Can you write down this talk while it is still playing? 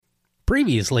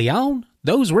Previously on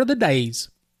Those Were the Days.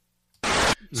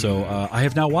 So I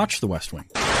have now watched The West Wing.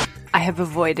 I have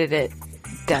avoided it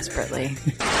desperately.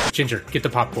 Ginger, get the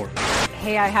popcorn.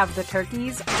 Hey, I have the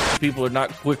turkeys. People are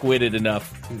not quick-witted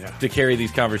enough to carry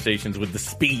these conversations with the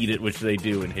speed at which they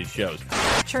do in his shows.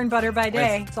 Churn butter by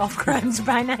day, solve crimes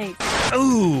by night.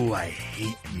 Oh, I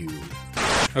hate you.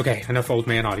 Okay, enough old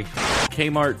man Audie.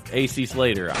 Kmart AC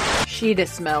Slater. She'd have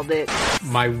smelled it.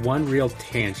 My one real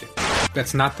tangent.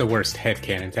 That's not the worst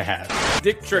headcanon to have.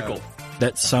 Dick Trickle.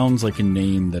 That sounds like a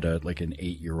name that an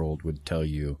 8-year-old would tell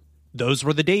you. Those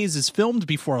Were the Days is filmed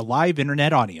before a live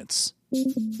internet audience.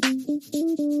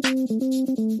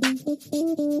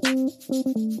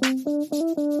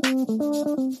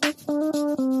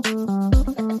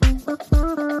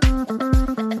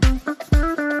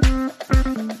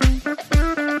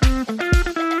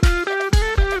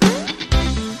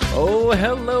 Oh,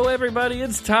 hello everybody.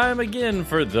 It's time again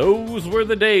for Those Were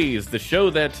the Days, the show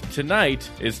that tonight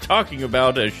is talking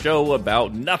about a show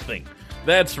about nothing.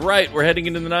 That's right, we're heading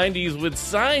into the 90s with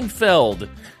Seinfeld.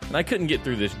 And I couldn't get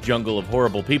through this jungle of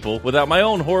horrible people without my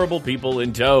own horrible people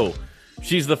in tow.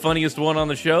 She's the funniest one on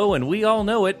the show, and we all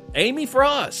know it, Amy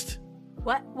Frost.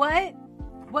 What?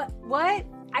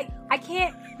 I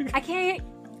can't,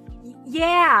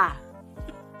 yeah.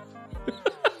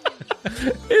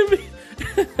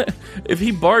 If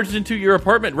he barged into your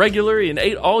apartment regularly and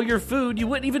ate all your food, you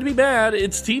wouldn't even be mad.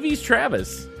 It's TV's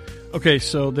Travis. Okay,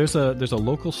 so there's a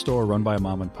local store run by a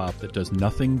mom and pop that does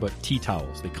nothing but tea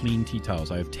towels. They clean tea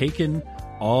towels. I have taken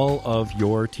all of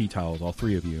your tea towels, all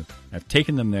three of you. I've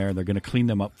taken them there. They're going to clean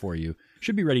them up for you.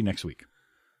 Should be ready next week.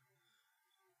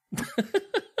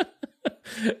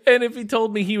 And if he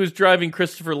told me he was driving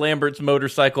Christopher Lambert's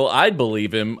motorcycle, I'd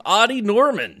believe him. Audie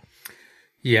Norman.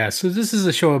 Yeah, so this is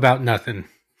a show about nothing.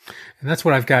 And that's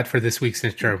what I've got for this week's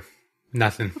intro.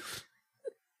 Nothing.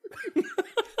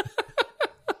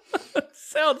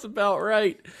 Sounds about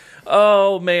right.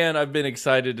 Oh, man, I've been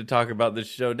excited to talk about this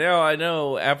show. Now, I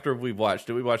know after we've watched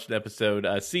it, we watched an episode,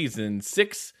 season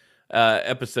 6,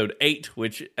 episode 8,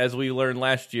 which, as we learned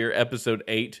last year, episode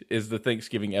 8 is the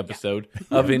Thanksgiving episode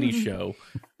of any show,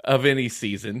 of any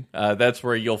season. That's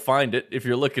where you'll find it if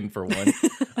you're looking for one.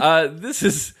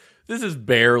 This is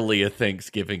barely a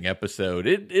Thanksgiving episode.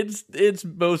 It's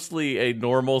mostly a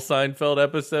normal Seinfeld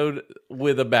episode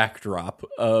with a backdrop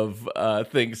of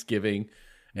Thanksgiving.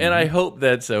 And I hope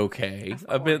that's okay.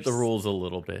 I bent the rules a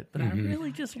little bit, but I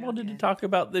really just wanted to talk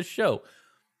about this show.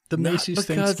 The Macy's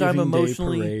Thanksgiving Day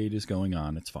Parade is going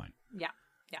on. It's fine. Yeah.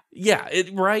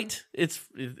 Right. It's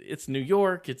New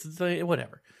York. It's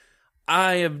whatever.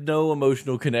 I have no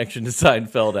emotional connection to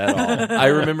Seinfeld at all. I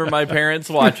remember my parents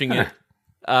watching it.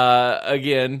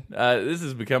 Again, this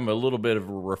has become a little bit of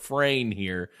a refrain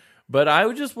here, but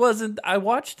I just wasn't. I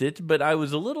watched it, but I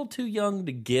was a little too young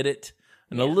to get it.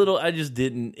 And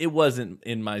it wasn't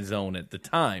in my zone at the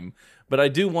time. But I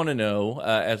do want to know,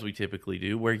 as we typically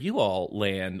do, where you all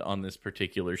land on this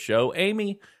particular show.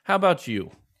 Amy, how about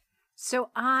you?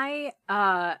 So I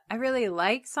really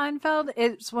like Seinfeld.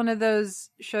 It's one of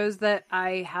those shows that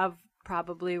I have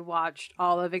probably watched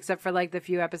all of, except for like the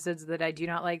few episodes that I do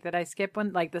not like that I skip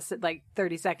one, like this, like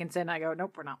 30 seconds in, I go,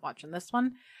 nope, we're not watching this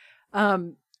one.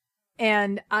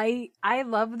 And I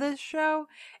love this show.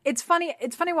 It's funny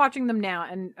watching them now,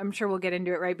 and I'm sure we'll get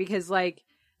into it, right? Because like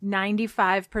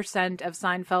 95% of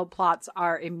Seinfeld plots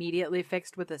are immediately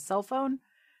fixed with a cell phone.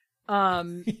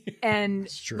 And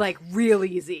like real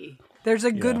easy. There's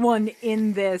a good one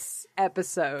in this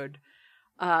episode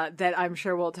that I'm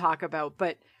sure we'll talk about,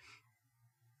 but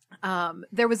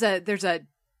there was at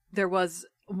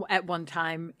one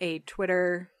time a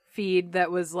Twitter feed that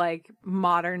was like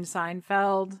modern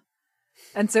Seinfeld.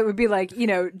 And so it would be like,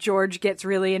 George gets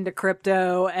really into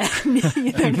crypto and, you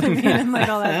know what I mean? And like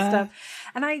all that stuff.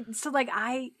 And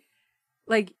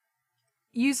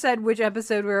you said which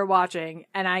episode we were watching,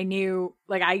 and I knew,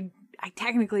 like, I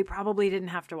technically probably didn't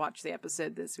have to watch the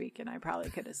episode this week, and I probably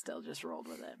could have still just rolled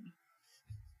with it.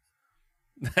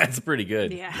 That's pretty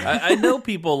good. Yeah. I know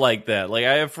people like that. Like,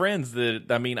 I have friends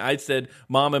that, I said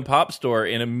mom and pop store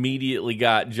and immediately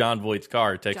got John Voight's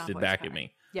car texted back at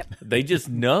me. Yep. They just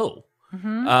know.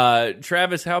 Mm-hmm.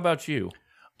 Travis, how about you?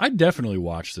 I definitely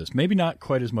watched this. Maybe not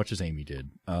quite as much as Amy did,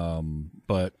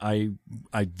 but I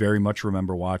very much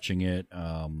remember watching it,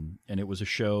 and it was a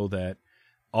show that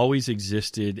always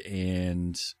existed,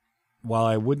 and while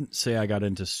I wouldn't say I got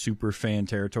into super fan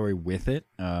territory with it,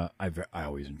 I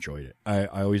always enjoyed it. I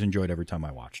always enjoyed every time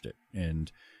I watched it,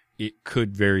 and it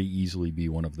could very easily be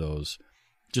one of those,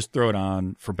 just throw it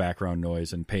on for background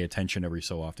noise and pay attention every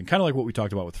so often. Kind of like what we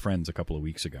talked about with Friends a couple of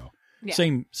weeks ago. Yeah.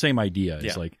 Same idea.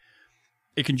 It's like,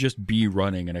 it can just be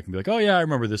running, and I can be like, oh yeah, I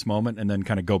remember this moment, and then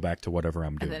kind of go back to whatever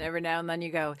I'm doing. And then every now and then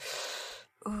you go,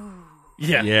 ooh.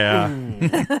 Yeah.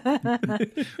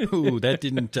 Ooh, that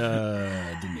didn't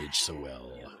age so well.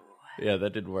 Yeah,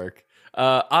 that didn't work.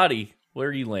 Adi,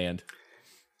 where you land?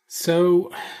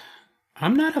 So,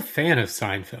 I'm not a fan of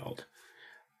Seinfeld.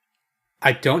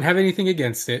 I don't have anything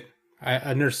against it. I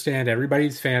understand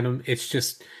everybody's fandom. It's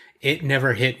just, it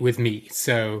never hit with me.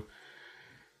 So,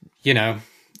 I've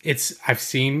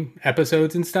seen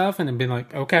episodes and stuff and I've been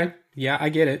like, okay, yeah, I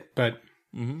get it, but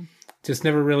just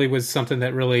never really was something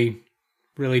that really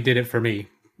did it for me.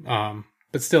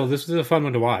 But still, this was a fun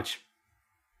one to watch.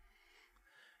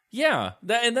 Yeah,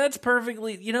 that's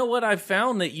perfectly. You know what? I've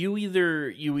found that you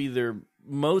either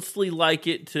mostly like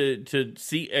it to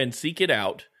see and seek it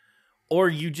out, or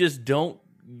you just don't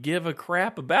give a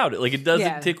crap about it. Like, it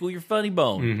doesn't tickle your funny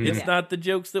bone. Mm-hmm. It's not the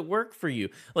jokes that work for you.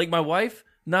 Like, my wife,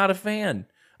 not a fan.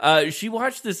 She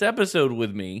watched this episode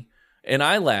with me, and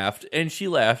I laughed, and she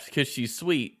laughed because she's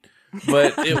sweet.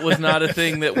 But it was not a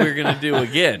thing that we're gonna do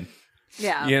again.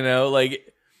 Yeah,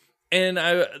 And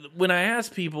when I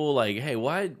ask people, like, hey,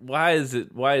 why is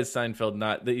Seinfeld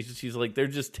not? She's like, they're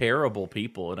just terrible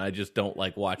people, and I just don't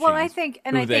like watching. Well, I think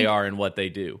they are and what they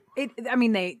do.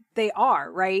 They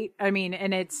are, right? I mean,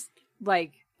 and it's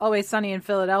like Always Sunny in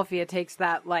Philadelphia takes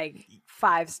that like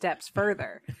 5 steps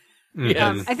further.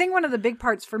 Yes. I think one of the big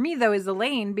parts for me though is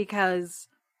Elaine, because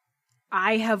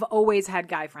I have always had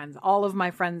guy friends. All of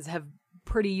my friends have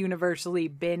pretty universally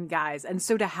been guys, and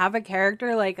so to have a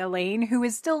character like Elaine who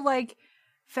is still like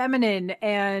feminine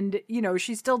and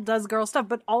she still does girl stuff,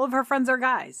 but all of her friends are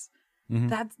guys.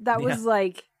 That was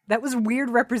like, that was weird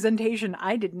representation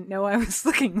I didn't know I was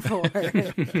looking for.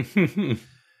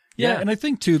 Yeah, and I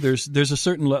think too there's a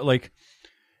certain like,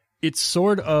 it's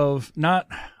sort of not,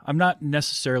 I'm not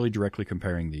necessarily directly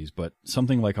comparing these, but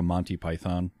something like a Monty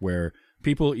Python where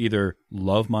people either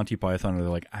love Monty Python or they're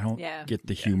like, I don't get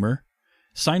the humor.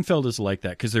 Seinfeld is like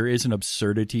that because there is an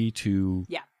absurdity to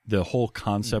the whole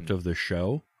concept of the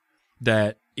show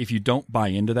that if you don't buy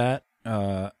into that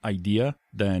idea,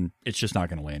 then it's just not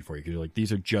going to land for you. Because you're like,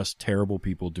 these are just terrible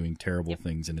people doing terrible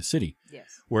things in a city.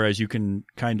 Yes. Whereas you can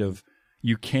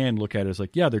look at it as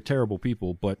like, yeah, they're terrible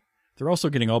people, but they're also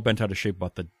getting all bent out of shape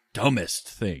about the dumbest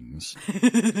things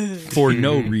for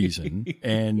no reason.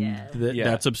 And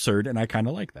that's absurd. And I kind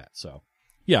of like that. So,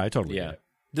 yeah, I totally get it.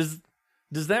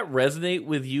 Does that resonate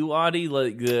with you, Adi?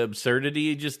 Like, the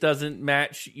absurdity just doesn't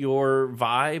match your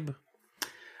vibe?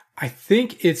 I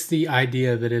think it's the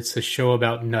idea that it's a show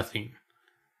about nothing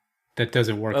that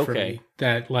doesn't work for me.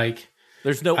 That, like,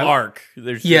 there's no arc.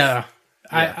 There's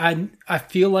I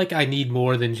feel like I need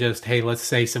more than just, hey, let's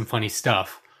say some funny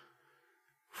stuff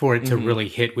for it to really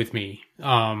hit with me.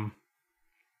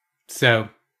 So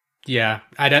yeah,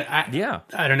 I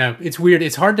don't know. It's weird.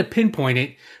 It's hard to pinpoint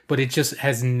it, but it just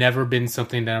has never been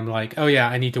something that I'm like, oh yeah,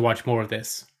 I need to watch more of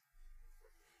this.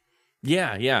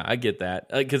 Yeah, I get that.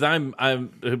 Because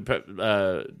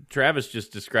Travis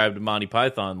just described Monty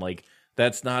Python like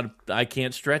that's not. I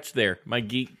can't stretch there. My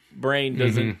geek brain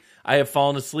doesn't. I have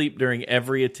fallen asleep during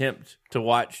every attempt to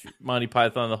watch Monty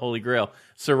Python and the Holy Grail.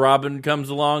 Sir Robin comes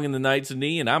along in the Knights of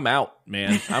Ni, and I'm out,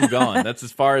 man. I'm gone. That's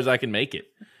as far as I can make it.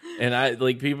 And I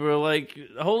like people are like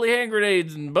holy hand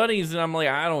grenades and bunnies, and I'm like,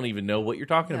 I don't even know what you're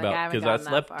talking about because I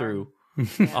slept through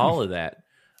all of that.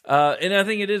 And I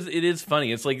think it is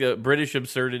funny. It's like a British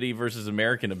absurdity versus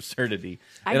American absurdity.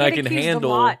 I can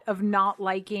handle a lot of not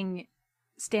liking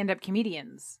stand-up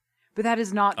comedians, but that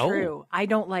is not true. I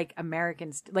don't like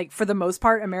Americans. Like, for the most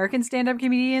part, American stand-up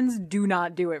comedians do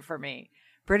not do it for me.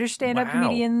 British stand-up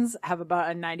comedians have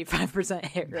about a 95%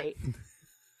 hit rate.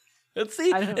 Let's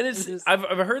see, and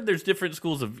I've heard there's different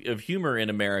schools of humor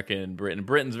in America and Britain.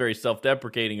 Britain's very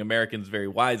self-deprecating. American's very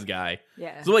wise guy.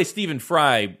 Yeah, it's the way Stephen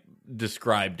Fry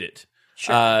described it.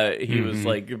 Sure. He was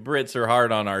like, Brits are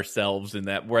hard on ourselves, and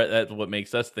that's what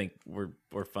makes us think we're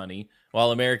funny,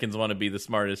 while Americans want to be the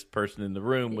smartest person in the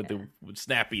room with the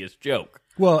snappiest joke.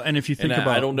 Well, and if you think about,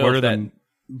 I don't know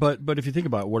but if you think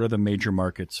about what are the major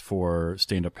markets for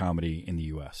stand-up comedy in the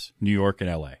U.S., New York and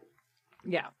L.A.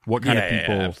 Yeah. What kind of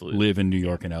people live in New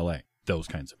York and LA? Those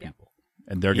kinds of people.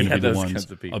 And they're going to be the ones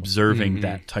observing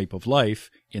that type of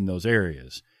life in those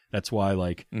areas. That's why,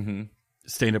 like,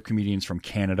 stand-up comedians from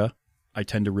Canada, I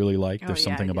tend to really like. There's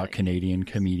something about Canadian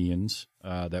comedians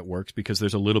that works because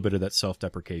there's a little bit of that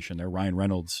self-deprecation there. Ryan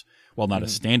Reynolds, while not a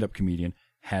stand-up comedian,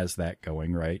 has that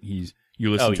going, right? You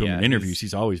listen to him in interviews,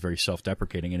 he's always very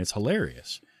self-deprecating, and it's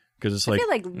hilarious. Because it's like,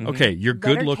 okay, you're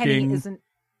good-looking.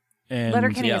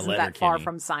 Letterkenny isn't that far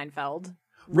from Seinfeld,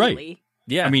 really. Right?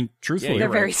 Yeah, I mean, truthfully, they're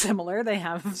very similar. They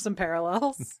have some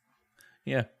parallels.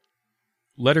 Yeah.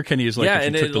 Letterkenny is like Yeah, if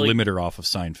and you took it, the like- limiter off of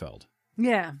Seinfeld,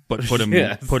 Yeah. but put him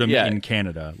Yes, yeah. in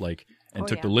Canada, and Oh,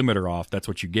 took yeah. the limiter off. That's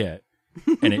what you get,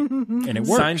 and it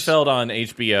works. Seinfeld on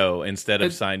HBO instead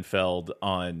of Seinfeld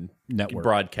on Network.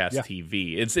 broadcast Yeah.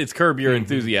 TV. It's Curb Your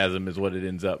Enthusiasm is what it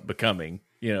ends up becoming.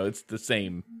 It's the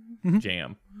same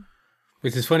jam.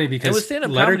 Which is funny And with because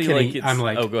stand-up comedy, Letterkenny, like, it's... I'm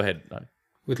like, Oh, go ahead.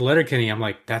 with Letterkenny, I'm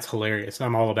like, that's hilarious.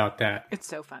 I'm all about that It's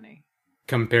so funny.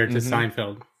 compared to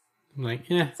Seinfeld. I'm like,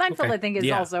 yeah. Seinfeld, okay. I think, is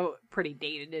Yeah. also pretty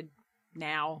dated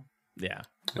now. Yeah.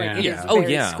 Like, it Yeah. is Oh,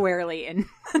 very yeah. squarely in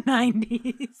the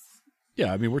 90s.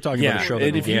 Yeah, I mean, we're talking about Yeah, a show that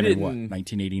and if you began in what, didn't-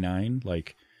 1989?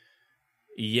 Like,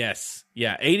 Yes.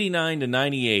 Yeah. 89 to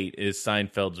 98 is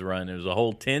Seinfeld's run. It was a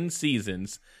whole 10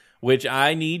 seasons, which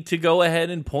I need to go ahead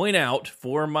and point out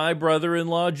for my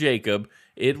brother-in-law, Jacob.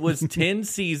 It was 10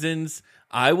 seasons.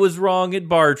 I was wrong at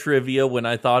bar trivia when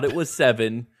I thought it was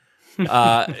 7.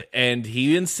 And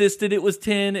he insisted it was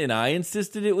 10, and I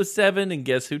insisted it was 7. And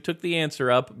guess who took the answer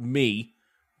up? Me.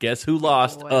 Guess who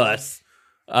lost? Well. Us.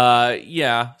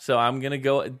 Yeah, so I'm going to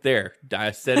go there.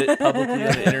 I said it publicly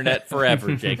on the internet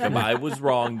forever, Jacob. I was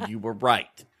wrong. You were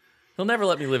right. He'll never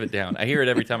let me live it down. I hear it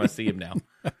every time I see him now.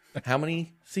 How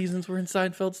many seasons were in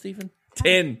Seinfeld, Stephen?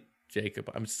 10,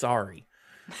 Jacob. I'm sorry.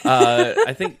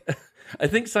 I think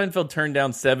Seinfeld turned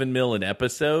down $7 million an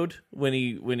episode when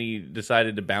he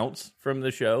decided to bounce from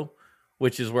the show,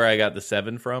 which is where I got the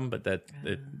 7 from, but that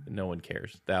no one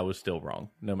cares. That was still wrong,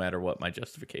 no matter what my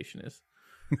justification is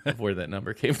of where that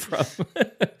number came from.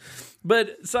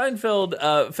 But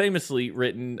Seinfeld, famously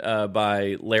written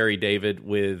by Larry David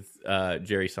with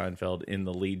Jerry Seinfeld in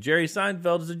the lead. Jerry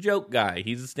Seinfeld is a joke guy.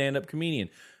 He's a stand-up comedian.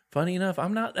 Funny enough,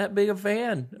 I'm not that big a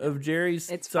fan of Jerry's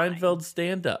Seinfeld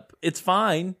stand-up. It's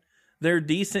fine. They're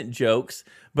decent jokes,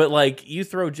 but like you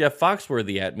throw Jeff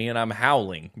Foxworthy at me and I'm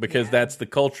howling because that's the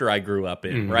culture I grew up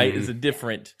in, right? It's a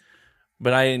different,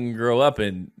 but I didn't grow up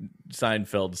in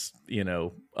Seinfeld's,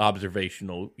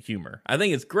 observational humor. I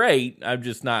think it's great. I'm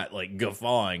just not like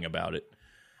guffawing about it.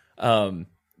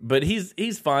 But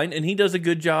he's fine, and he does a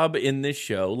good job in this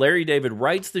show. Larry David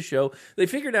writes the show. They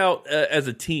figured out as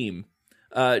a team,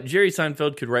 Jerry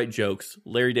Seinfeld could write jokes.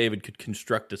 Larry David could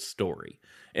construct a story.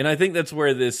 And I think that's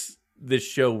where this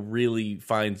show really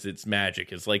finds its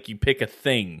magic. It's like you pick a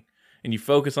thing, and you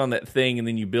focus on that thing, and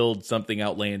then you build something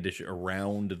outlandish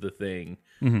around the thing.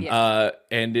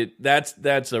 And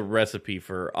that's a recipe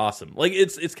for awesome. Like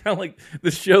it's kind of like the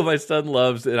show my son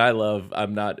loves and I love.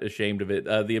 I'm not ashamed of it.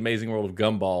 The Amazing World of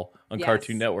Gumball on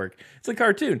Cartoon Network. It's a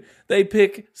cartoon. They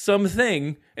pick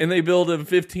something and they build a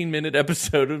 15-minute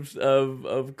episode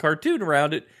of cartoon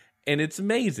around it, and it's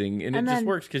amazing. And it just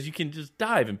works because you can just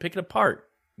dive and pick it apart,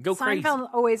 go crazy. Seinfeld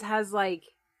always has like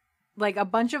a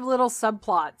bunch of little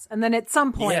subplots, and then at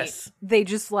some point they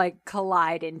just like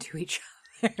collide into each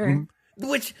other.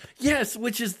 Which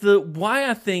is why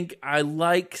I think I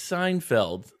like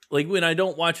Seinfeld. Like when I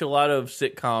don't watch a lot of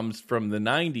sitcoms from the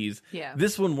 90s,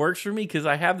 this one works for me because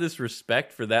I have this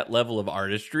respect for that level of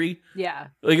artistry. Yeah.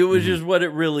 Like it was just what it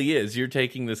really is. You're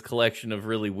taking this collection of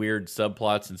really weird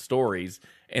subplots and stories,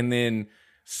 and then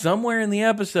somewhere in the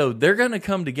episode, they're going to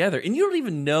come together. And you don't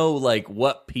even know like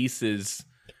what pieces,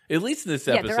 at least in this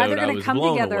episode, they're either I going was to come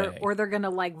blown together away. or they're going to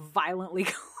like violently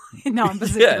go in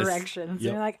opposite directions. And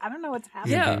you're like, I don't know what's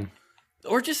happening. Yeah.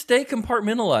 Or just stay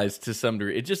compartmentalized to some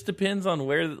degree. It just depends on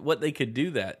what they could do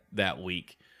that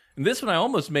week. And this one, I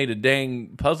almost made a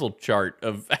dang puzzle chart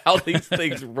of how these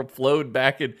things flowed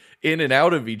back in and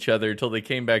out of each other until they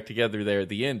came back together there at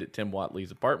the end at Tim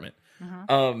Watley's apartment.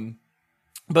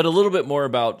 But a little bit more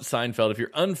about Seinfeld. If you're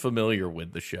unfamiliar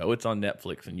with the show, it's on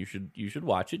Netflix, and you should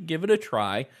watch it. Give it a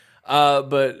try.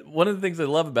 But one of the things I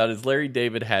love about it is Larry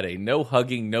David had a no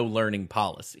hugging, no learning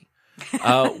policy,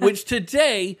 which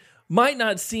today might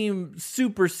not seem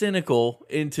super cynical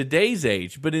in today's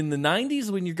age. But in the 90s,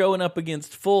 when you're going up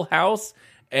against Full House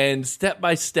and Step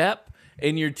by Step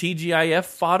and your TGIF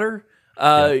fodder,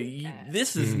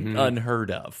 this is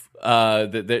unheard of,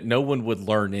 that no one would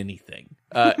learn anything.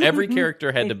 Every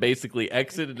character had to basically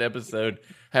exit an episode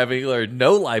having learned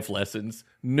no life lessons,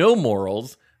 no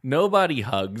morals, nobody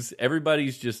hugs.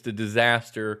 Everybody's just a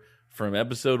disaster from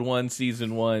episode 1,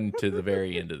 season 1 to the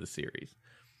very end of the series.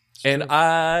 And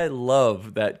I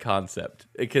love that concept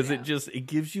because it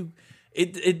gives you,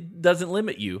 it doesn't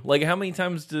limit you. Like how many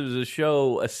times does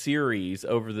a series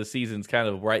over the seasons kind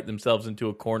of write themselves into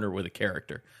a corner with a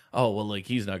character? Oh, well, like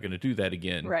he's not going to do that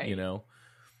again, right?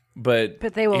 But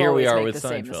they will here we always are make with the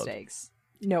same Seinfeld. mistakes.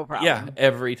 No problem. Yeah,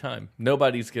 every time.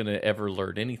 Nobody's going to ever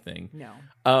learn anything.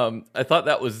 No. I thought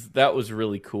that was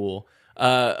really cool.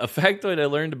 A factoid I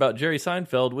learned about Jerry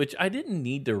Seinfeld, which I didn't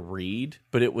need to read,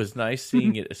 but it was nice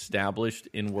seeing it established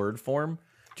in word form.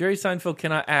 Jerry Seinfeld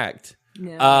cannot act.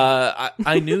 No.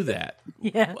 I knew that.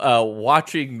 Yeah.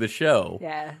 Watching the show.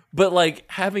 Yeah. But like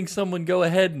having someone go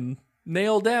ahead and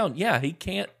nail down, he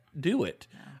can't do it.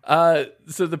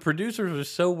 So the producers were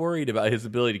so worried about his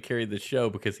ability to carry the show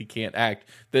because he can't act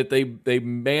that they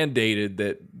mandated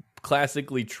that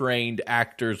classically trained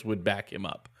actors would back him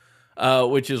up.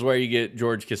 Which is where you get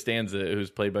George Costanza,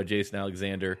 who's played by Jason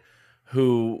Alexander,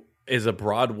 who is a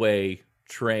Broadway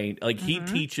trained, like he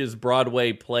teaches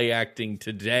Broadway play acting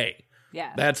today.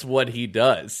 Yeah. That's what he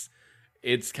does.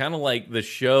 It's kind of like the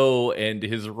show and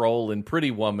his role in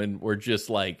Pretty Woman were just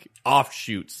like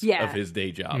offshoots of his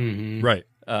day job. Mm-hmm. Right.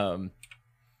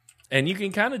 And you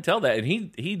can kind of tell that.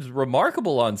 And he's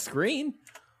remarkable on screen.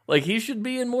 Like he should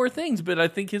be in more things, but I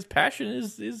think his passion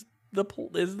is the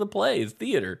play, is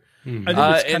theater. I think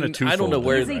it's kind of twofold. I don't know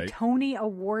where He's a Tony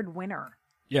Award winner.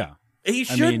 Yeah. He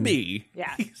should be.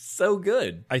 Yeah. He's so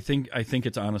good. I think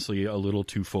it's honestly a little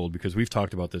twofold because we've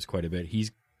talked about this quite a bit.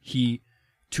 He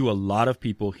to a lot of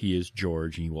people he is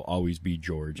George and he will always be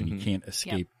George and he can't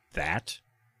escape that.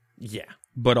 Yeah.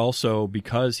 But also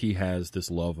because he has this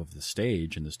love of the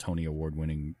stage and this Tony Award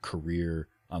winning career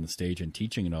on the stage and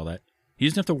teaching and all that, he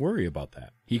doesn't have to worry about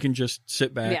that. He can just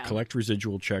sit back, collect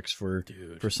residual checks for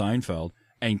Seinfeld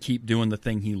and keep doing the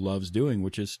thing he loves doing,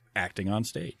 which is acting on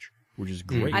stage. Which is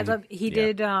great. I love. He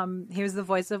did. He was the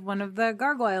voice of one of the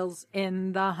gargoyles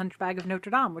in The Hunchback of Notre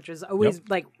Dame, which is always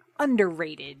like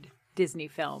underrated Disney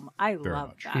film. I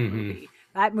love that movie.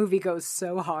 That movie goes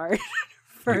so hard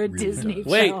for a Disney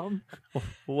film.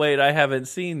 Wait, I haven't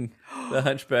seen The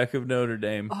Hunchback of Notre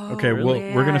Dame. Oh, okay, well,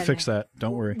 we're gonna fix that.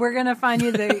 Don't worry. We're gonna find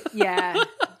you the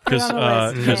Put it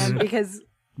on the list, man,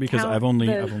 because I've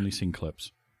only seen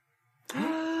clips.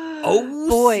 Oh,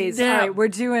 boys! snap. All right, we're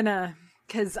doing a.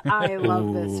 Because I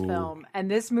love this film.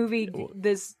 And this movie,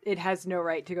 it has no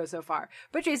right to go so far.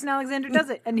 But Jason Alexander does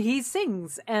it. And he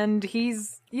sings. And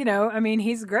he's,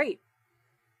 he's great.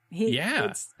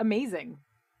 It's amazing.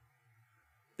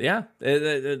 Yeah.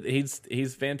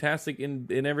 He's fantastic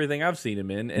in everything I've seen him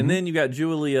in. And then you got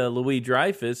Julia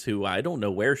Louis-Dreyfus, who I don't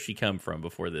know where she come from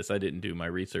before this. I didn't do my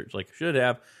research like I should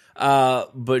have.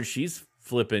 But she's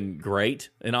flipping great.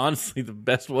 And honestly, the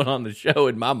best one on the show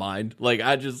in my mind. Like,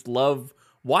 I just love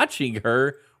watching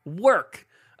her work.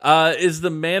 Is the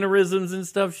mannerisms and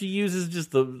stuff she uses, just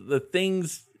the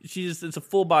things it's a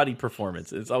full body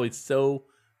performance. It's always so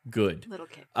good. Little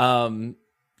kid. And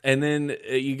then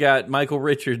you got Michael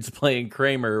Richards playing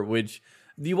Kramer, which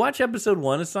you watch episode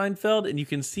 1 of Seinfeld and you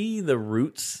can see the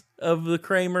roots of the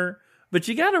Kramer, but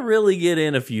you got to really get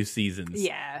in a few seasons,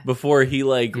 before he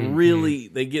really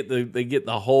they get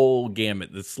the whole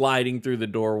gamut, the sliding through the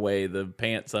doorway, the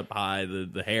pants up high,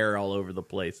 the hair all over the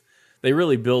place. They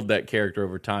really build that character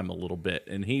over time a little bit,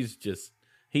 and he's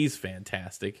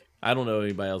fantastic. I don't know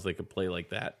anybody else that could play like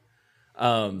that.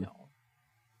 And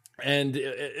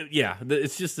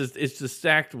it's just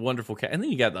stacked, wonderful cast. And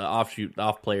then you got the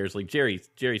off players like Jerry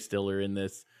Stiller in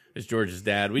this. Is George's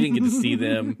dad. We didn't get to see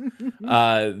them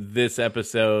this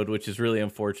episode, which is really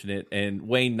unfortunate. And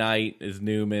Wayne Knight is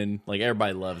Newman. Like,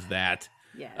 everybody loves that.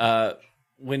 Yeah.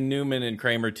 When Newman and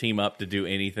Kramer team up to do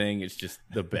anything, it's just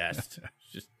the best.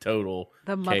 It's just total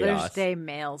The chaos. Mother's Day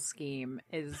mail scheme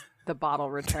is the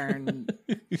bottle return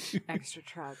extra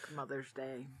truck Mother's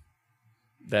Day.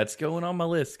 That's going on my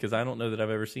list because I don't know that I've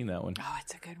ever seen that one. Oh,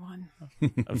 it's a good one.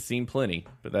 I've seen plenty,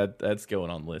 but that's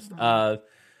going on the list.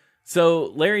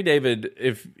 So Larry David,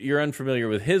 if you're unfamiliar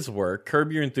with his work,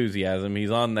 Curb Your Enthusiasm, he's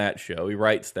on that show. He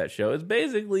writes that show. It's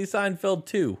basically Seinfeld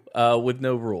 2 with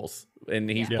no rules, and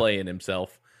he's playing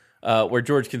himself. Where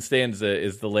George Costanza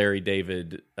is the Larry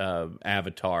David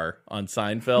avatar on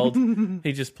Seinfeld.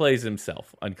 He just plays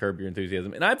himself on Curb Your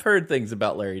Enthusiasm. And I've heard things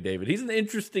about Larry David. He's an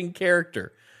interesting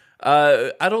character.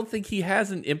 I don't think he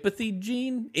has an empathy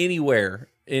gene anywhere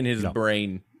in his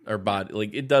brain or body.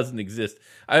 Like, it doesn't exist.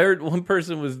 I heard one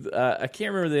person was, I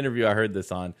can't remember the interview I heard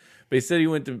this on, but he said he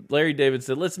went to Larry David,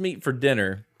 said, let's meet for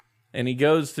dinner. And he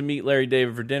goes to meet Larry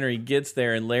David for dinner. He gets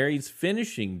there and Larry's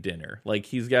finishing dinner. Like,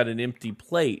 he's got an empty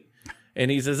plate.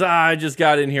 And he says, I just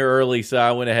got in here early, so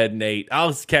I went ahead and ate.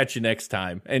 I'll catch you next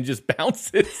time. And just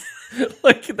bounces.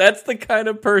 Like, that's the kind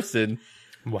of person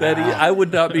that I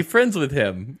would not be friends with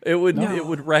him. It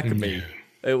would wreck me.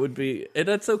 It would be, and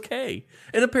that's okay.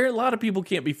 And apparently a lot of people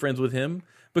can't be friends with him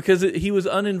because he was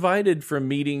uninvited from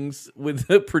meetings with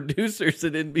the producers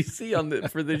at NBC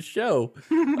for this show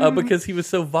because he was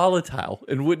so volatile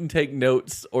and wouldn't take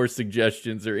notes or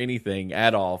suggestions or anything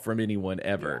at all from anyone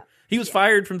ever. He was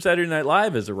fired from Saturday Night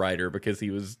Live as a writer because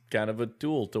he was kind of a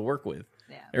tool to work with.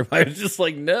 Yeah. Everybody was just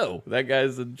like, no, that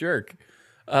guy's a jerk.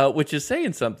 Which is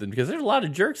saying something because there's a lot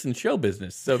of jerks in show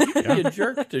business. So if you can be a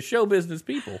jerk to show business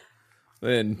people,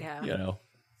 then,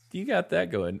 you got that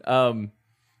going.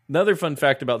 Another fun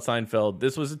fact about Seinfeld,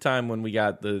 this was a time when we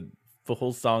got the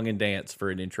whole song and dance for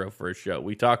an intro for a show.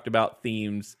 We talked about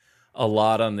themes a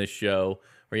lot on this show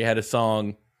where you had a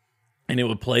song and it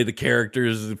would play the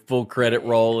characters, full credit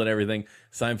roll and everything.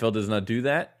 Seinfeld does not do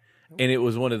that. And it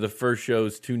was one of the first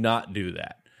shows to not do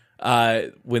that.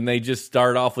 When they just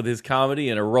start off with his comedy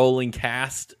and a rolling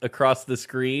cast across the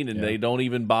screen and they don't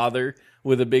even bother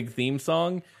with a big theme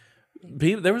song.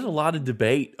 There was a lot of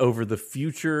debate over the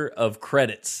future of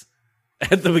credits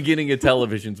at the beginning of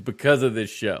televisions because of this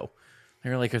show.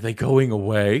 They're like, are they going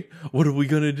away? What are we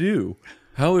going to do?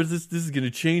 How is this? This is going to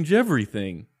change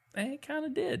everything. And it kind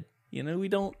of did. We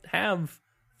don't have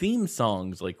theme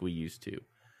songs like we used to.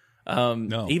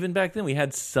 No. Even back then we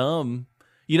had some,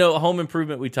 Home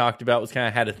Improvement we talked about was kind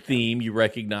of had a theme you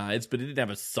recognized, but it didn't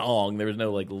have a song. There was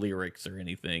no like lyrics or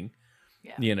anything,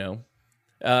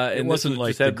 it wasn't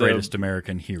like the Greatest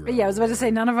American Hero. Yeah, I was about to say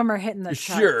none of them are hitting the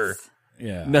charts. Sure.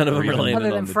 Yeah. None of them are landing other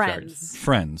than on the Friends. charts.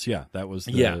 Friends, yeah. That was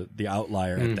the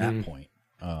outlier at that point.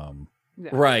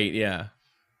 Right, yeah.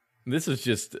 This is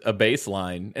just a bass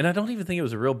line. And I don't even think it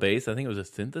was a real bass. I think it was a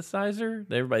synthesizer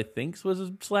that everybody thinks was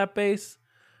a slap bass.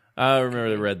 I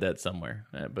remember I read that somewhere.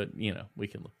 But, we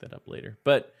can look that up later.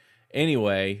 But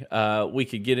anyway, we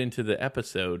could get into the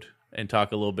episode and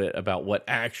talk a little bit about what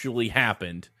actually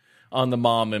happened on the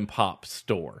mom and pop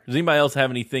store. Does anybody else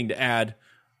have anything to add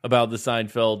about the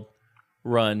Seinfeld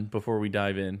run before we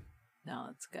dive in? No,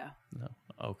 let's go. No.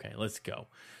 Okay, let's go.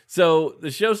 So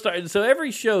the show started. So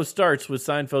every show starts with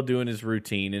Seinfeld doing his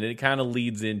routine, and it kind of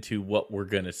leads into what we're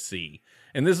gonna see.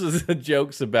 And this was the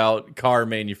jokes about car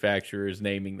manufacturers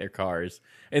naming their cars,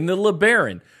 and the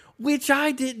LeBaron, which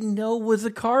I didn't know was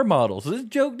a car model. So this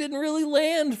joke didn't really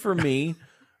land for me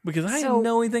because I didn't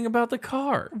know anything about the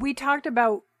car. We talked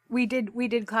about we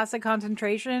did Classic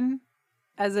Concentration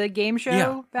as a game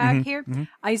show back here. Mm-hmm.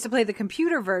 I used to play the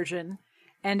computer version.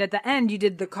 And at the end, you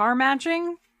did the car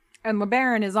matching, and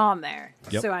LeBaron is on there,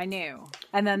 so I knew.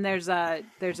 And then there's a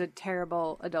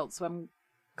terrible Adult Swim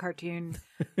cartoon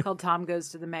called Tom Goes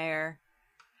to the Mayor.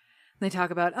 They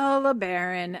talk about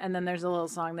LeBaron, and then there's a little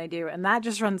song they do, and that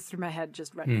just runs through my head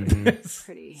just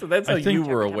pretty. So that's how you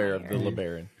were aware of the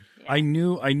LeBaron. Yeah. I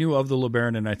knew of the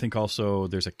LeBaron, and I think also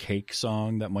there's a Cake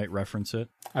song that might reference it.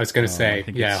 I was going to say, I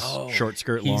think it's Short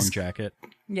Skirt, Long Jacket.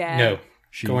 Yeah. No,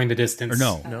 Going the Distance. Or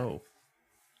no. No.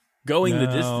 Going the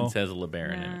Distance has a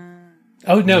LeBaron in it.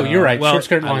 Oh, no, you're right. Well, Short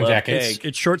Skirt, Long Jacket.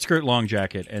 It's Short Skirt, Long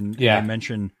Jacket, and I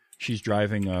mentioned she's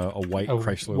driving a white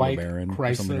Chrysler LeBaron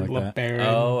or something like that.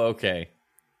 Oh, okay.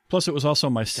 Plus, it was also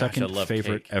my second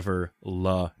favorite Cake. ever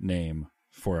name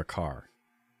for a car.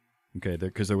 Okay,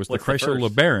 because there was What's the the Chrysler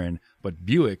first? LeBaron, but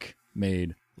Buick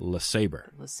made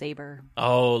LeSabre. LeSabre.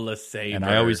 Oh, LeSabre. And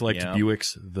I always liked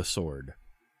Buick's The Sword.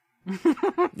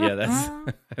 Yeah,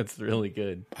 that's really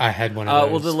good. I had one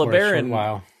of those well, the for a short LeBaron.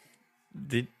 while.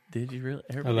 Did you really?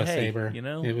 A LeSabre.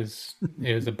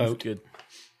 It was a boat. Good.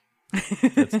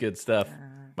 That's good stuff.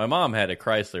 My mom had a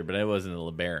Chrysler, but it wasn't a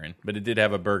LeBaron. But it did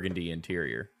have a burgundy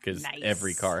interior because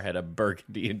every car had a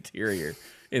burgundy interior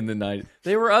in the 90s.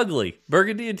 They were ugly.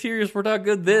 Burgundy interiors were not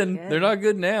good then. They're not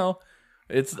good now.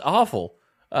 It's awful.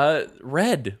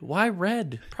 Red. Why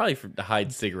red? Probably to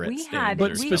hide cigarette stains.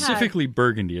 But specifically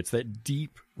burgundy. It's that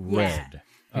deep red.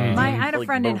 I had a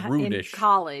friend in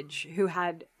college who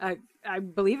had, I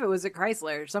believe it was a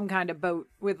Chrysler, some kind of boat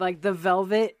with like the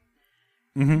velvet.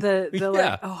 Big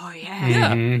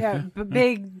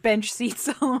bench seats.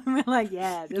 We're like,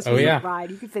 this was a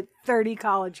ride. You could fit 30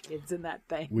 college kids in that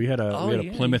thing. We had a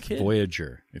Plymouth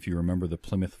Voyager, if you remember the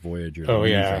Plymouth Voyager. Oh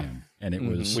yeah, and it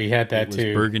was we had that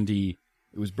too. Burgundy.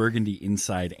 It was burgundy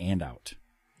inside and out.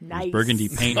 Nice. It was burgundy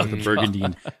paint with the burgundy.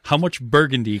 How much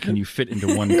burgundy can you fit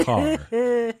into one car?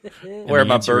 Wear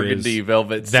my burgundy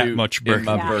velvet suit. That much burgundy.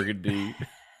 In my burgundy.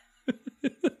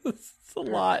 It's a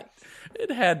lot.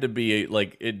 It had to be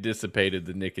like it dissipated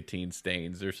the nicotine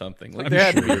stains or something. Like there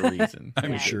had to be a reason.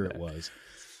 I'm sure it was.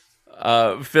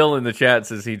 Phil in the chat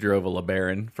says he drove a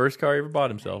LeBaron. First car he ever bought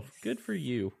himself. Good for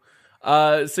you.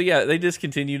 They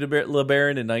discontinued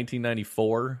LeBaron in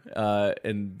 1994.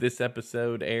 And this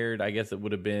episode aired, I guess it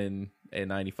would have been in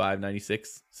 95,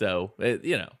 96. So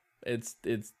it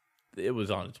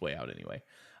was on its way out anyway.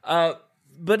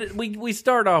 But we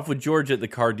start off with George at the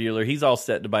car dealer. He's all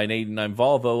set to buy an 89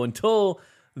 Volvo until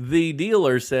the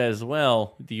dealer says,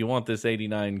 well, do you want this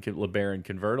 89 LeBaron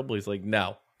convertible? He's like,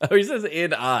 no. Oh, he says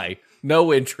N-I.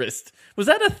 No interest. Was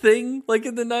that a thing like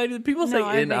in the 90s? People say No,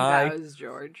 I think N-I. that was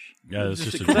George. Yeah, it's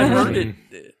just I heard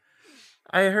it.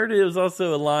 I heard it was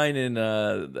also a line in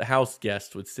The House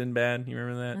Guest with Sinbad. You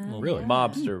remember that? Little Really?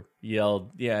 Mobster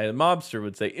yelled. Yeah, the mobster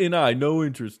would say, N-I, no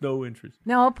interest, no interest.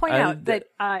 Now, I'll point out that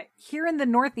here in the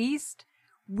Northeast,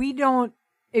 we don't,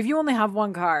 if you only have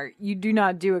one car, you do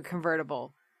not do a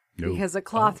convertible. Nope. Because a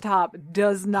cloth top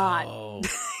does not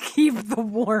keep the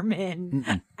warm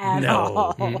in at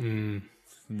all.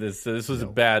 This was a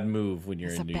bad move when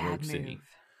you're It's in a New York bad City. move.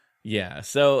 Yeah,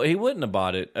 so he wouldn't have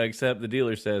bought it, except the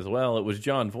dealer says, well, it was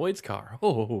John Voight's car.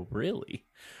 Oh, really?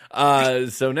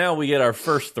 So now we get our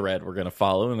first thread we're going to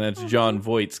follow, and that's John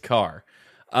Voight's car.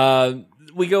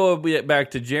 We go a bit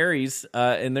back to Jerry's,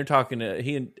 and they're talking to,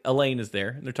 he and Elaine is there,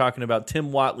 and they're talking about Tim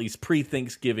Whatley's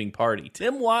pre-Thanksgiving party.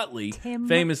 Tim Whatley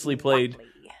famously played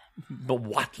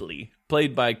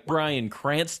by Bryan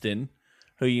Cranston,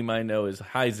 who you might know as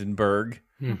Heisenberg,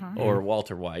 or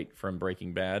Walter White from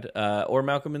Breaking Bad, or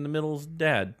Malcolm in the Middle's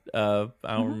dad. I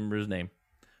don't remember his name.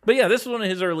 But yeah, this was one of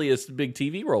his earliest big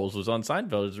TV roles, was on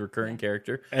Seinfeld as a recurring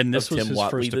character. And this of was Tim his Whatley,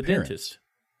 first the appearance. dentist.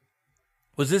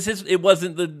 Was this his? It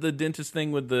wasn't the dentist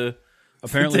thing with the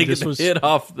Apparently taking this the was hit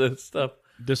off the stuff.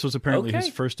 This was apparently his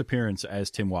Okay. first appearance as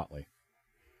Tim Whatley.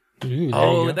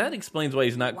 That explains why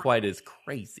he's not quite as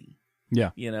crazy.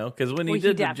 Yeah. You know, because when he Well,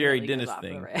 did the Jerry definitely goes Dennis off the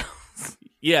thing, rails.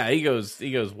 yeah, he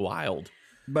goes wild.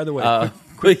 By the way,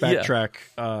 quick yeah.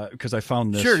 backtrack, because I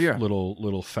found this Sure, yeah.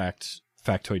 little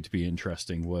factoid to be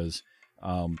interesting, was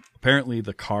apparently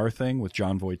the car thing with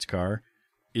John Voight's car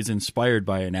is inspired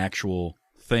by an actual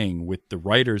thing with the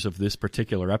writers of this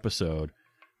particular episode.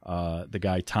 The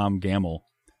guy Tom Gamble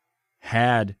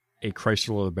had a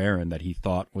Chrysler LeBaron that he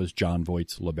thought was John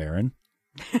Voight's LeBaron.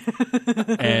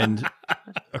 And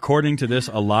according to this,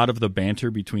 a lot of the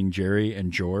banter between Jerry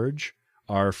and George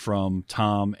are from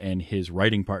Tom and his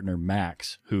writing partner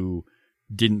Max, who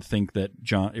didn't think that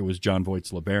it was John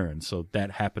Voight's LeBaron. So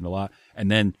that happened a lot.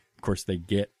 And then, of course, they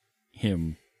get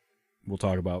him. We'll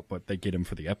talk about, but they get him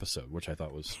for the episode, which I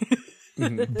thought was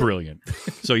brilliant.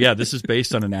 So yeah, this is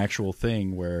based on an actual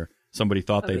thing where somebody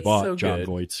thought they bought so John good.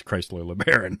 Voight's Chrysler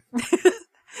LeBaron.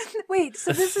 Wait,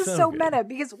 so this is so good. meta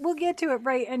because we'll get to it,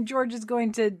 right? And George is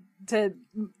going to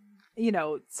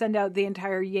send out the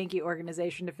entire Yankee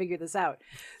organization to figure this out.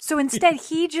 So instead,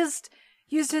 he just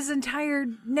used his entire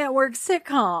network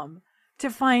sitcom to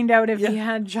find out if he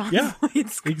had John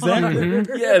Voight's car.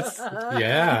 Exactly. Yes,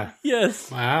 Yeah.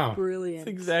 yes, Wow. Brilliant.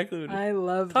 that's exactly what. I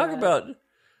love Talk that. about.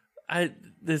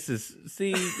 This is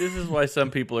why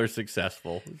some people are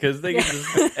successful, because they can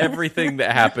just, everything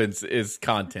that happens is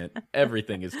content.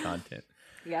 Everything is content.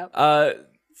 Yep.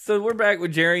 So we're back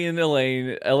with Jerry and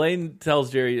Elaine. Elaine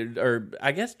tells Jerry, or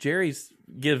I guess Jerry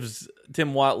gives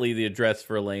Tim Whatley the address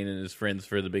for Elaine and his friends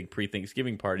for the big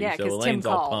pre-Thanksgiving party. Yeah, so 'cause Elaine's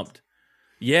Tim all called. pumped.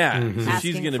 Yeah, so she's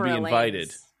Asking going to for be Elaine's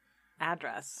invited.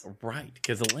 address. Right,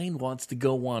 because Elaine wants to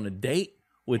go on a date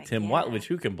with Tim Whatley, which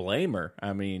who can blame her?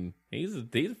 I mean, he's a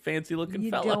fancy looking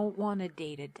You fella. don't want to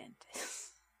date a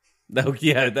dentist. No,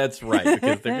 yeah, that's right,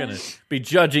 because they're going to be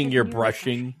judging your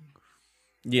brushing.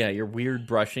 Yeah, your weird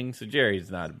brushing. So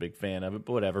Jerry's not a big fan of it,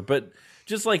 but whatever. But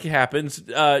just like it happens,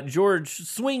 George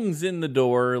swings in the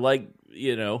door like,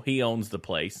 he owns the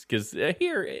place. Because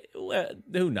here,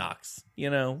 who knocks?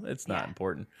 It's not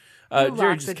important. Who Jerry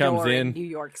locks just the comes door in. New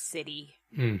York City.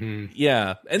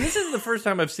 Yeah, and this is the first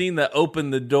time I've seen the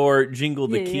open the door, jingle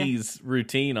the Yeah. keys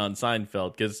routine on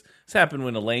Seinfeld, because this happened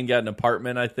when Elaine got an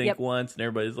apartment, I think, Yep. once, and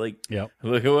everybody's like, Yep.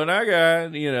 look at what I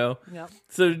got, Yep.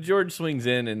 So George swings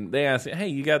in, and they ask, hey,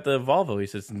 you got the Volvo? He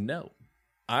says, no,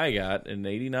 I got an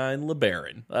 89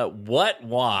 LeBaron. What?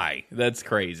 Why? That's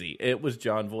crazy. It was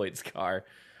John Voight's car.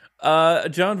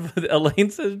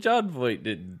 Elaine says John Voight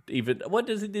didn't even.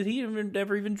 Did he even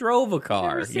never even drove a car?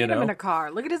 Never seen him in a car.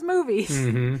 Look at his movies.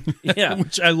 Yeah,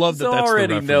 Which I love that so that's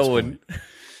already the reference knowing. point.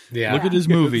 Yeah. Look at his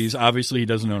movies. Obviously, he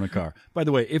doesn't own a car. By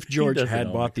the way, if George doesn't had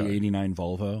own bought a the car. 89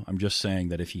 Volvo, I'm just saying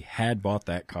that if he had bought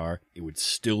that car, it would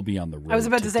still be on the road. I was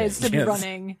about to say today. it'd still be Yes.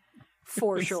 running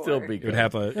for It'd sure. still be It good. would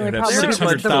have a. It The would have problem is the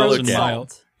 600,000 road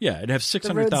miles. salt. Yeah, it'd have road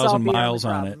 600,000 salt being miles the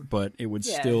on problem. it, but it would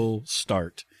Yeah. still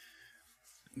start.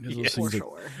 Because those For things are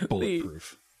sure.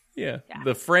 bulletproof. Yeah,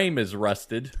 the frame is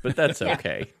rusted, but that's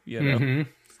okay.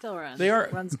 Still runs. They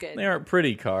aren't runs good. They aren't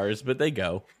pretty cars, but they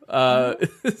go.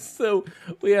 So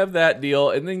we have that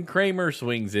deal, and then Kramer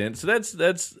swings in. So that's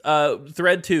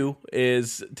thread 2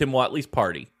 is Tim Whatley's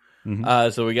party.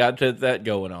 So we got that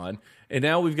going on, and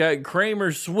now we've got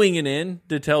Kramer swinging in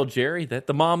to tell Jerry that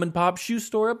the mom and pop shoe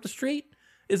store up the street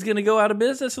is going to go out of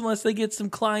business unless they get some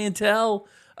clientele,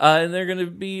 and they're going to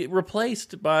be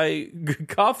replaced by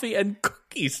coffee and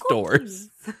cookie stores.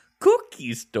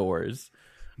 Cookie stores.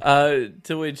 To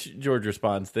which George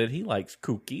responds that he likes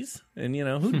cookies, and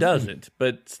who doesn't?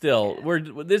 But still,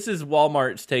 this is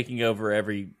Walmart's taking over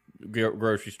every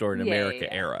grocery store in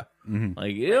America era. Mm-hmm.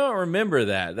 Like, you don't remember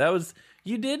that.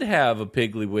 You did have a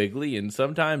Piggly Wiggly, and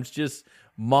sometimes just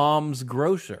Mom's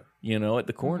Grocer, at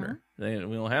the corner. Mm-hmm.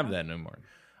 We don't have that no more.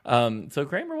 So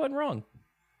Kramer wasn't wrong.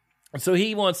 So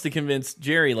he wants to convince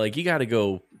Jerry, like, you got to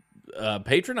go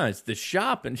patronize this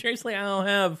shop, and Jerry's like, I don't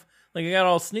have. Like, I got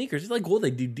all sneakers. He's like, well,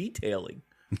 they do detailing.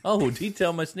 Oh,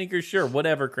 detail my sneakers? Sure,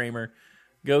 whatever, Kramer.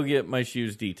 Go get my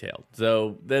shoes detailed.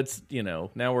 So that's,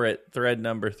 now we're at thread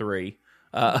number 3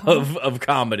 of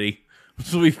comedy.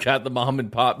 So we've got the mom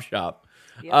and pop shop.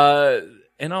 Yep.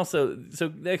 And also,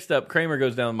 so next up, Kramer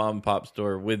goes down the mom and pop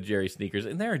store with Jerry's sneakers.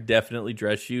 And there are definitely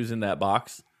dress shoes in that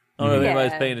box. I don't know if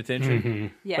anybody's paying attention. Mm-hmm.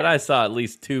 Yeah. But I saw at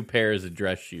least 2 pairs of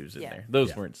dress shoes in there.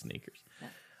 Those weren't sneakers.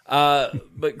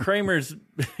 But Kramer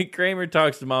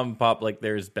talks to mom and pop like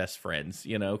they're his best friends,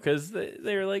 because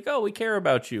they're like, oh, we care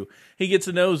about you. He gets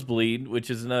a nosebleed, which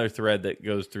is another thread that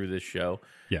goes through this show.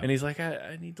 Yeah. And he's like,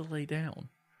 I need to lay down.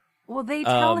 Well, they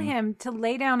tell him to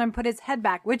lay down and put his head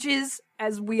back, which is,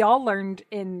 as we all learned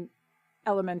in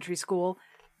elementary school,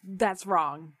 that's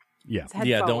wrong. Yeah. It's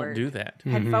head forward. Don't do that.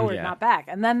 Head forward, not back.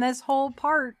 And then this whole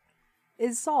part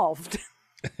is solved.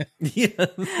 Yeah.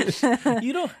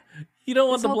 You don't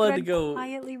want the blood to go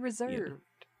quietly reserved.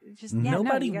 Just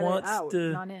nobody wants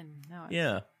to not in.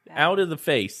 No, out of the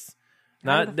face,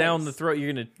 not down the throat.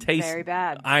 You're gonna taste very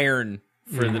bad iron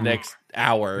for the next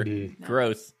hour. No.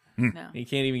 Gross. No. You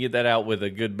can't even get that out with a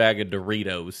good bag of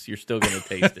Doritos. You're still gonna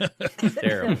taste it. It's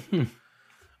terrible.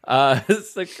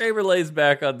 So Kramer lays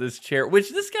back on this chair,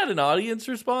 which this got an audience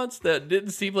response that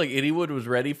didn't seem like anyone was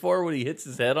ready for when he hits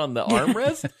his head on the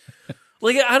armrest.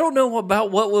 Like, I don't know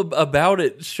about what about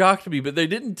it shocked me, but they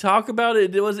didn't talk about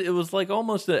it. It was like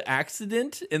almost an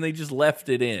accident, and they just left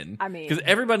it in. I mean, because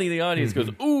everybody in the audience goes,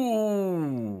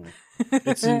 "Ooh!"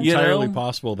 It's entirely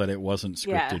possible that it wasn't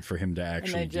scripted for him to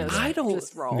actually do that. I don't.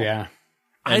 Just roll. Yeah,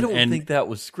 I don't think that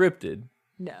was scripted.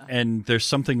 No. And there's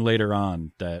something later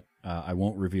on that I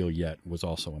won't reveal yet was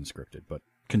also unscripted, but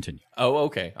continue. Oh,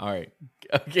 okay. All right.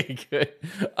 Okay,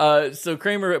 good. So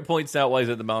Kramer points out while he's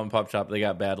at the mom and pop shop, they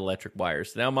got bad electric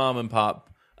wires. So now mom and pop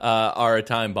are a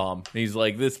time bomb. He's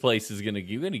like, this place is you're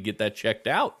going to get that checked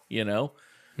out,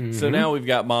 Mm-hmm. So now we've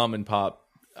got mom and pop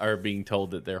are being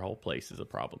told that their whole place is a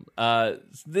problem.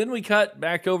 Then we cut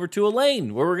back over to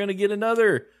Elaine, where we're going to get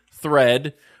another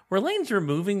thread where Elaine's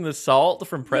removing the salt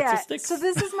from pretzel sticks. So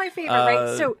this is my favorite,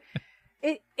 right? So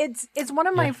it's one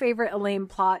of my favorite Elaine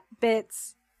plot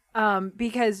bits.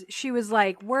 Because she was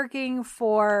like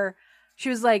she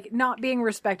was like not being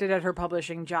respected at her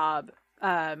publishing job,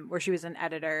 where she was an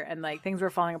editor, and like things were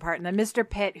falling apart. And then Mr.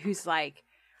 Pitt, who's like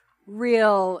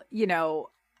real,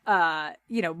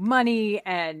 money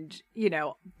and,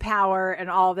 power and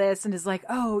all this, and is like,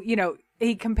 oh,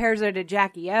 he compares her to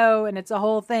Jackie O, and it's a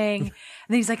whole thing. And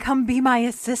then he's like, come be my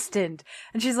assistant.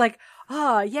 And she's like,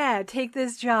 oh yeah, take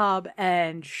this job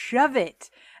and shove it.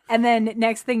 And then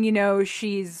next thing you know,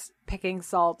 she's picking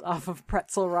salt off of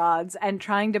pretzel rods and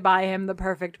trying to buy him the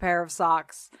perfect pair of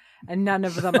socks. And none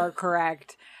of them are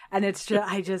correct. And it's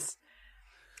just,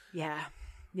 yeah,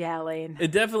 Elaine.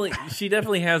 She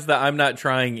definitely has the I'm not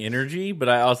trying energy, but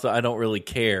I don't really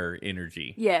care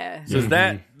energy. Yeah. So is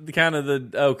that kind of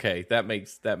that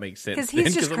makes sense. Because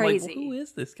he's just crazy. Like, well, who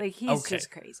is this guy? Like, he's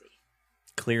just crazy.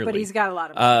 Clearly. But he's got a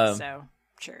lot of money, so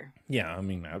sure. Yeah, I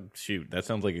mean, shoot, that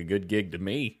sounds like a good gig to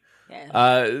me.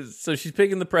 Yeah. So she's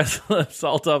picking the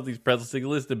salt off these pretzel sticks,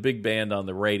 listens to Big Band on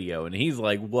the radio, and he's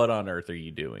like, what on earth are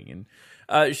you doing?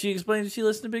 And she explains that she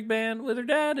listened to Big Band with her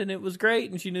dad, and it was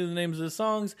great, and she knew the names of the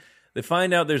songs. They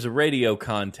find out there's a radio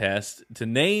contest to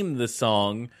name the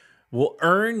song will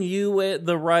earn you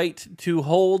the right to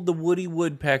hold the Woody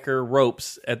Woodpecker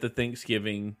ropes at the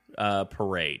Thanksgiving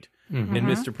parade. Mm-hmm. And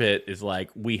Mr. Pitt is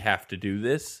like, we have to do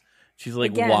this. She's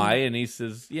like, again, why? And he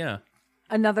says, yeah.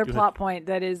 Another plot point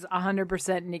that is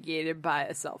 100% negated by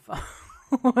a cell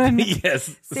phone.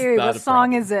 Yes. Siri, what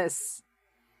song is this?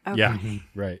 Okay. Yeah,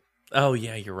 right. Oh,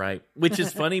 yeah, you're right. Which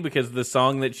is funny because the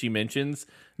song that she mentions,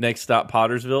 Next Stop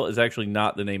Pottersville, is actually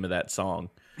not the name of that song.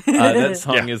 That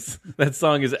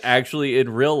song is actually in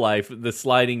real life the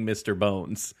Sliding Mr.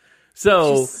 Bones.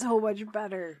 So much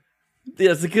better.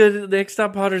 Yeah, it's a good. Next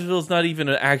Stop Pottersville is not even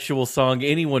an actual song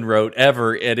anyone wrote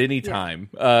ever at any time.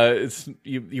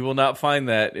 You will not find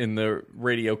that in the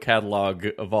radio catalog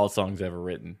of all songs ever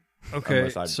written. Okay,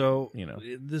 Unless I, so you know.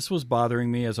 this was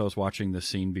bothering me as I was watching this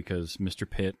scene because Mr.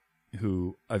 Pitt,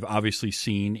 who I've obviously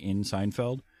seen in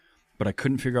Seinfeld, but I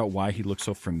couldn't figure out why he looked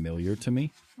so familiar to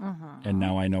me. And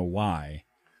now I know why,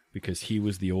 because he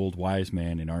was the old wise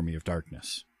man in Army of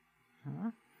Darkness.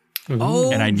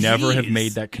 Oh, And I never have jeez.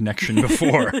 made that connection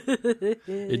before.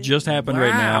 It just happened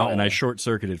right now, Wow. and I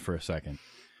short-circuited for a second.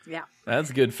 Yeah.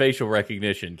 That's good facial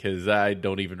recognition because I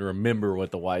don't even remember what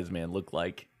the wise man looked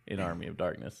like in Army of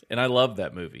Darkness, and I love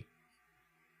that movie.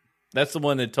 That's the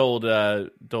one that told Ash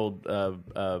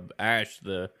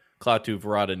the Klaatu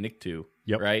Verada Niktu,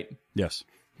 Yep. right? Yes.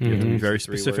 You have to be very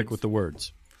Three specific words. with the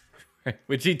words.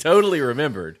 Which he totally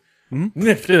remembered.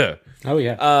 Oh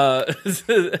yeah.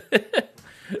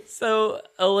 So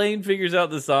Elaine figures out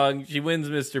the song. She wins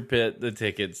Mr. Pitt the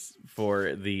tickets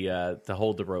for the to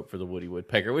hold the rope for the Woody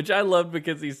Woodpecker, which I loved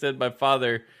because he said, "My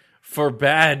father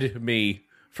forbade me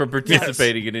from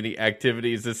participating in any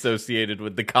activities associated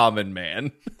with the common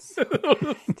man."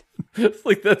 It's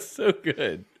like, that's so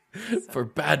good.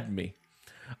 Forbade me.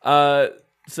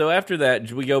 So after that,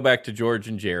 we go back to George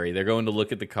and Jerry. They're going to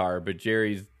look at the car, but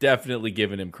Jerry's definitely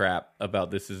giving him crap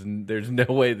about there's no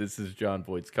way this is John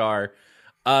Boyd's car.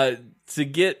 To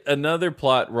get another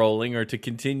plot rolling or to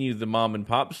continue the mom and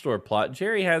pop store plot,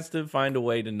 Jerry has to find a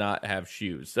way to not have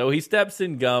shoes. So he steps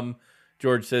in gum.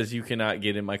 George says, "You cannot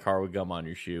get in my car with gum on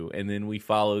your shoe." And then we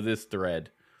follow this thread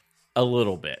a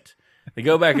little bit. They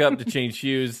go back up to change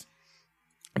shoes.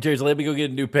 Jerry's, "Let me go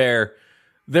get a new pair."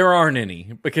 There aren't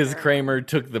any because Kramer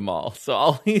took them all.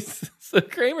 So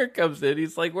Kramer comes in.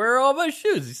 He's like, "Where are all my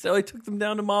shoes?" He said, "I took them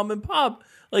down to mom and pop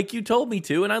like you told me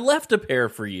to, and I left a pair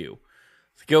for you."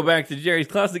 So go back to Jerry's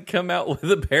closet, come out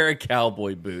with a pair of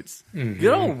cowboy boots.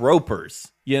 Good old ropers,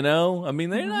 you know? I mean,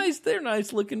 they're nice. They're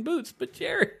nice looking boots, but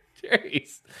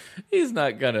Jerry's he's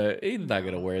not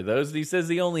gonna wear those. And he says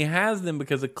he only has them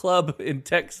because a club in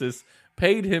Texas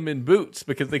paid him in boots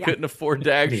because they couldn't afford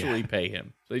to actually pay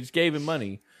him. So they just gave him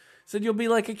money. Said, "You'll be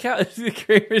like a cow."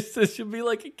 Kramer says, "You'll be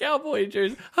like a cowboy." And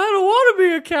Jerry's, "I don't want to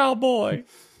be a cowboy."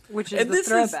 Which is And the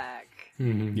this is- throwback.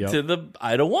 Yep. To the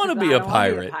I don't want to I be a don't wanna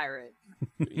pirate. pirate.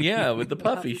 Yeah, with the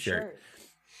puffy shirt.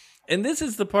 And this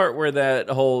is the part where that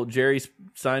whole Jerry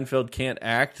Seinfeld can't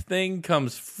act thing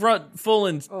comes front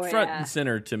and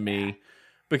center to me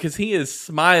because he is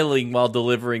smiling while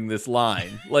delivering this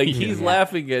line. Like he's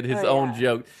laughing at his own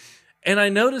joke. And I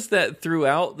noticed that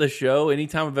throughout the show,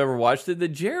 anytime I've ever watched it, that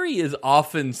Jerry is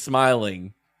often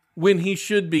smiling when he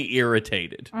should be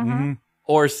irritated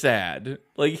or sad.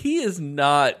 Like he's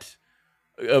not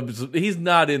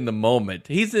in the moment.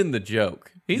 He's in the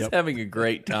joke. He's having a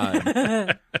great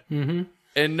time.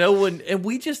 And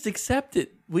we just accept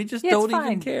it. We just don't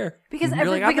even care. Because You're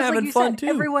like, I'm because having like you fun said, too.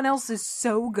 everyone else is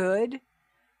so good.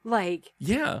 Like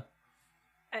Yeah.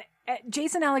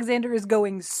 Jason Alexander is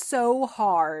going so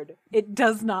hard, it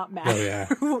does not matter. Oh, yeah.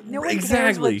 No one cares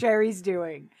Exactly. what Jerry's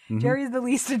doing. Jerry's the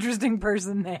least interesting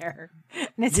person there, and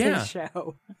it's his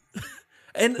show.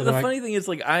 And Well, the like- funny thing is,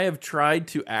 like, I have tried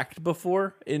to act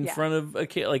before in front of a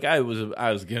kid. Like, I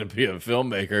was gonna be a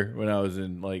filmmaker when I was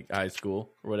in like high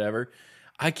school or whatever.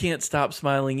 I can't stop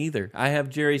smiling either. I have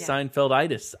Jerry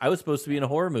Seinfeld-itis. I was supposed to be in a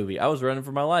horror movie. I was running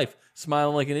for my life,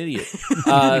 smiling like an idiot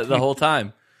the whole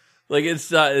time. Like it's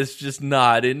just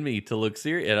not in me to look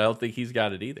serious, and I don't think he's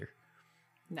got it either.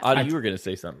 No. Audie, you were gonna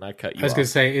say something. I cut you I was off. going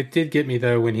to say, it did get me,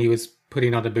 though, when he was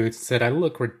putting on the boots and said, "I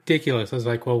look ridiculous." I was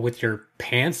like, well, with your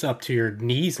pants up to your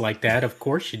knees like that, of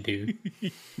course you do.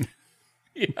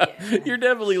 Yeah. You're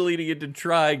definitely leading into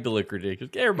trying to look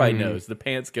ridiculous. Everybody knows the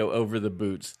pants go over the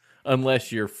boots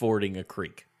unless you're fording a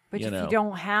creek. But you if know? you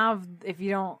don't,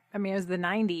 I mean, it was the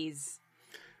 90s.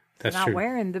 That's Not true.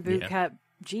 wearing the boot cut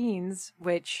jeans,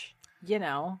 which, you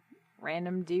know,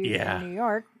 random dude in New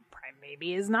York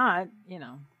maybe is not, you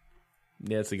know.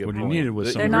 Yeah, that's a good What you point. needed was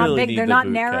You some- They're not really big. need They're the not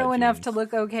boot narrow cut enough jeans. to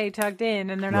look okay tucked in,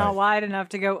 and they're not Right. wide enough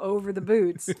to go over the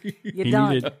boots. You He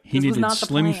done. needed This was needed not the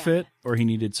slim plan. fit or he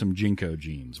needed some Jinko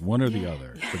jeans, one or the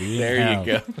other. But he didn't There have-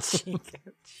 you go.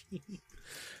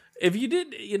 If you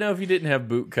didn't have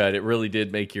boot cut, it really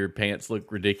did make your pants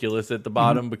look ridiculous at the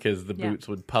bottom because the boots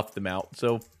would puff them out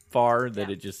so far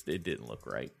that it didn't look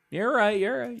right. You're right.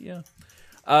 Yeah.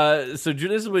 So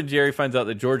this is when Jerry finds out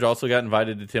that George also got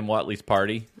invited to Tim Watley's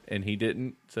party and he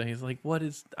didn't. So he's like,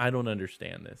 I don't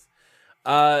understand this.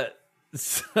 But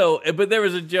there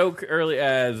was a joke early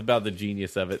as about the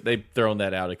genius of it. They've thrown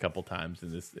that out a couple times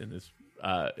in this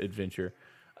adventure.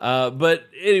 But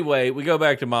anyway, we go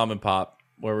back to Mom and Pop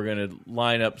where we're going to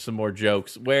line up some more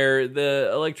jokes where the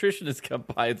electrician has come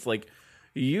by. It's like,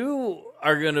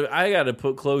 I got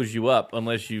to close you up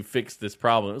unless you fix this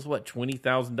problem. It was what, $20,000,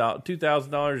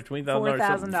 $2,000 or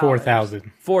 $20,000?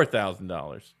 $4,000.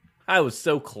 $4,000. I was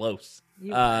so close.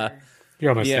 You were.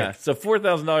 You're almost Yeah, there. so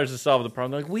 $4,000 to solve the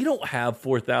problem. They're like, we don't have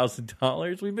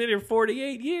 $4,000. We've been here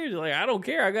 48 years. Like, I don't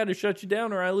care. I got to shut you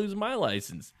down or I lose my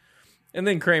license. And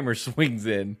then Kramer swings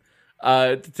in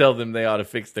to tell them they ought to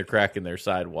fix their crack in their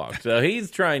sidewalk. So he's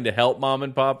trying to help Mom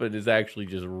and Pop, but is actually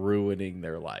just ruining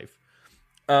their life.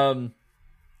 Then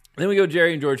we go,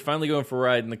 Jerry and George finally going for a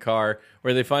ride in the car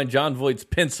where they find John Voight's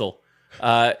pencil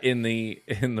in the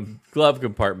glove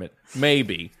compartment,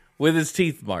 maybe, with his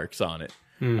teeth marks on it.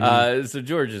 So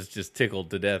George is just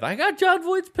tickled to death. I got John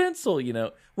Voight's pencil,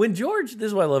 When George, this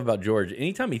is what I love about George,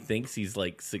 anytime he thinks he's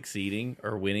like succeeding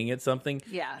or winning at something,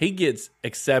 he gets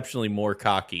exceptionally more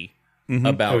cocky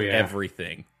about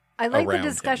everything. I like the around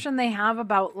discussion they have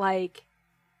about like,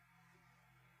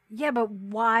 yeah, but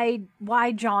why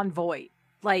John Voight?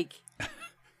 Like,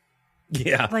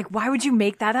 Yeah. like why would you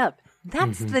make that up?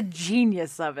 That's the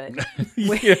genius of it,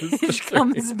 Yes, which that's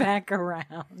comes back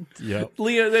around. Yep.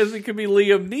 It could be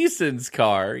Liam Neeson's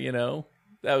car,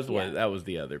 That was that was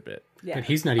the other bit. Yeah, And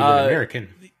he's not even American.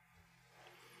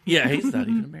 Yeah, he's not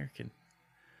even American.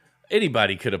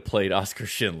 Anybody could have played Oscar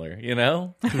Schindler,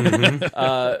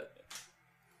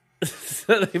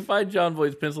 So they find John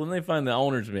Voight's pencil, and they find the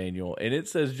owner's manual, and it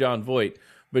says John Voight,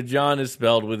 but John is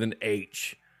spelled with an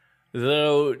H.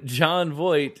 So John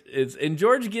Voight and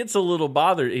George gets a little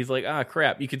bothered. He's like,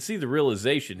 crap. You can see the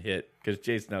realization hit because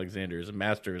Jason Alexander is a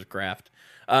master of his craft.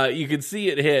 You can see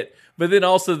it hit, but then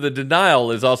also the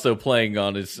denial is also playing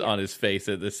on his face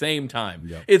at the same time.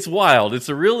 Yep. It's wild. It's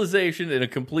a realization and a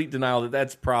complete denial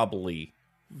that's probably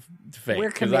fake We're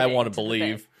because I committing want to to the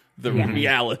believe thing. the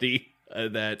reality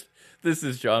that this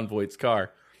is John Voight's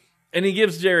car. And he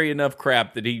gives Jerry enough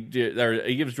crap that he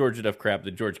gives George enough crap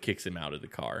that George kicks him out of the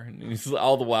car. And he's,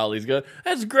 all the while he's going,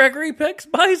 "That's Gregory Peck's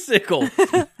bicycle."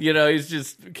 He's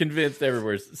just convinced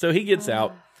everywhere. So he gets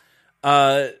out.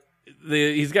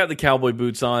 He's got the cowboy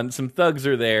boots on. Some thugs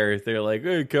are there. They're like,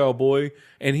 "Hey, cowboy!"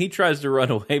 And he tries to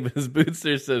run away, but his boots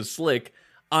are so slick.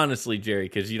 Honestly, Jerry,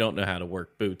 because you don't know how to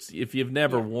work boots. If you've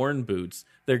never worn boots,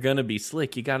 they're gonna be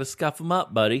slick. You got to scuff them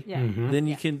up, buddy. Yeah.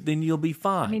 Then you'll be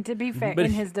fine. I mean, to be fair, But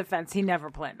in his defense, he never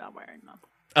planned on wearing them.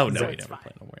 Oh, no, So he it's never fine.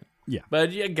 planned on wearing them. Yeah.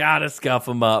 But you gotta scuff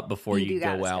them up before You you do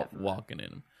gotta go scuff out 'em up. walking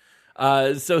in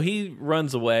them. So he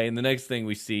runs away, and the next thing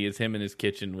we see is him in his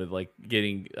kitchen with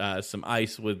getting some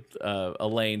ice with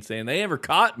Elaine, saying, "They never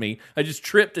caught me. I just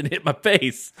tripped and hit my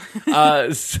face."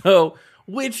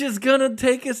 Which is gonna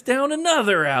take us down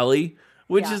another alley.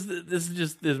 Which Yeah. is this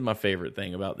is my favorite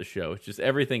thing about the show. It's just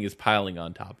everything is piling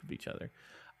on top of each other.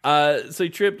 So he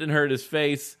tripped and hurt his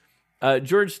face.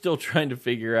 George's still trying to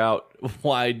figure out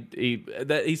why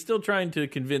he's still trying to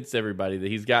convince everybody that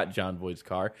he's got John Voight's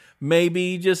car.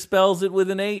 Maybe he just spells it with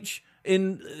an H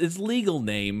in his legal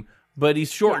name, but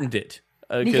he's shortened it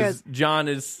because John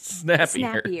is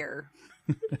snappier.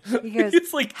 He goes,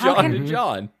 It's like John and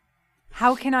John.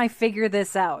 how can I figure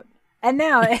this out? And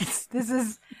now this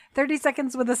is 30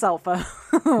 seconds with a cell phone.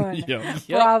 Yep.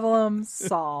 Problem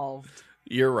solved.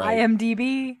 You're right.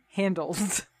 IMDb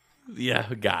handled.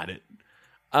 Yeah, got it.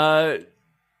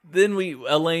 Then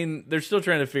Elaine, they're still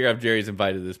trying to figure out if Jerry's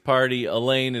invited to this party.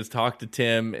 Elaine has talked to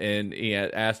Tim and he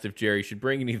had asked if Jerry should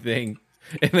bring anything.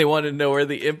 And they wanted to know where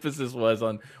the emphasis was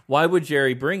on why would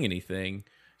Jerry bring anything?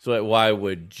 So why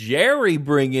would Jerry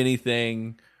bring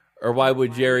anything? Or why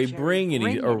would Jerry bring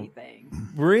anything?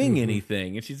 Bring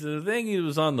anything? And she said, the thing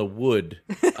was on the wood.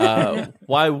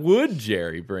 Why would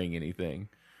Jerry bring anything?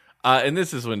 And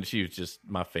this is when she was just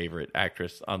my favorite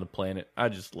actress on the planet. I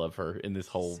just love her in this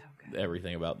whole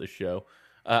everything about this show.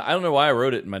 I don't know why I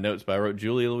wrote it in my notes, but I wrote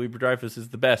Julia Louis-Dreyfus is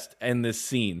the best in this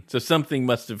scene. So something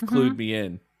must have clued me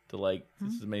in to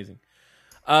this is amazing.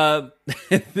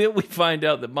 Then we find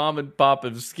out that Mom and Pop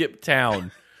have skipped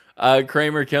town.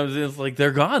 Kramer comes in, it's like,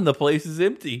 they're gone. The place is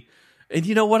empty. And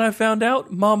you know what I found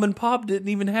out? Mom and Pop didn't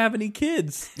even have any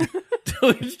kids. To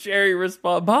which Jerry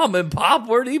responds, Mom and Pop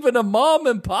weren't even a mom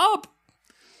and pop.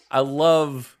 I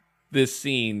love this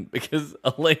scene because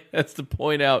Elaine has to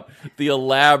point out the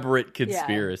elaborate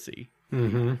conspiracy.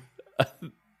 Mm-hmm.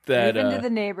 That Move into the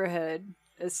neighborhood,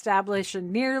 establish a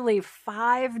nearly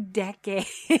 5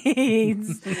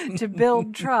 decades to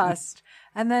build trust,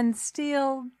 and then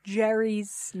steal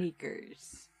Jerry's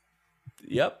sneakers.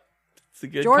 Yep. It's a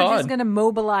good George con. is going to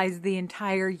mobilize the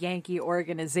entire Yankee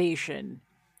organization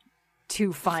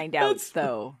to find out,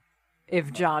 though,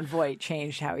 if John Voight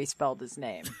changed how he spelled his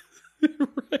name.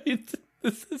 Right.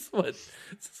 This is what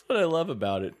I love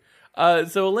about it.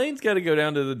 So Elaine's got to go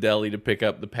down to the deli to pick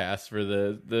up the pass for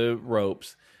the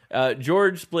ropes.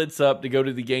 George splits up to go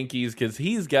to the Yankees because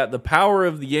he's got the power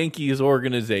of the Yankees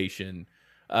organization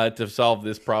to solve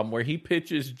this problem, where he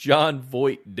pitches John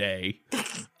Voight Day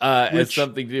as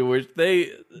something to do with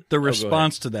the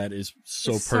response to that is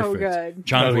so It's perfect. so good.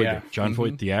 John Voight, yeah. John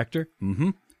Voight, the actor. Mm-hmm.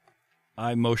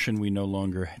 I motion we no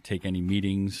longer take any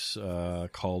meetings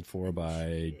called for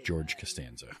by George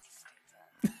Costanza.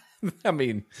 I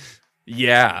mean,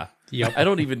 yeah. Yep. I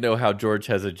don't even know how George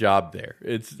has a job there.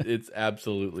 It's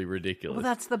absolutely ridiculous. Well,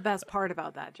 that's the best part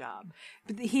about that job.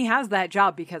 But he has that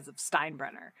job because of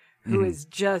Steinbrenner, who is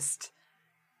just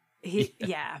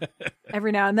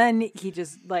Every now and then he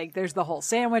just there's the whole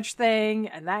sandwich thing,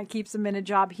 and that keeps him in a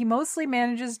job. He mostly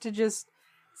manages to just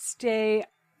stay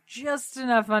just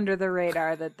enough under the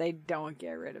radar that they don't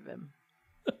get rid of him.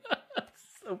 You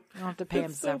don't have to pay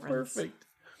him severance. Perfect.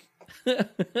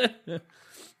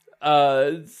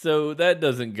 So that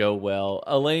doesn't go well.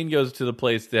 Elaine goes to the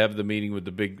place to have the meeting with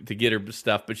to get her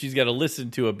stuff, but she's got to listen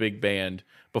to a big band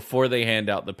before they hand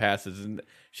out the passes, and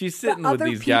she's sitting with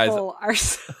these guys. The other people are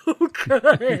so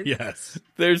good. Yes.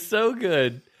 They're so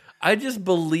good. I just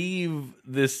believe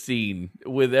this scene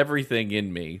with everything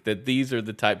in me that these are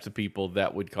the types of people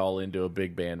that would call into a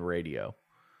big band radio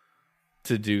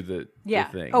to do the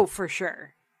thing. Oh, for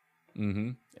sure.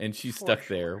 Mm-hmm. And she's stuck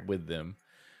there with them.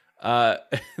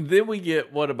 Then we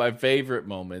get one of my favorite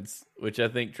moments, which I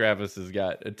think Travis has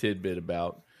got a tidbit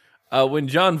about. When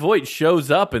John Voight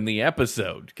shows up in the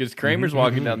episode, because Kramer's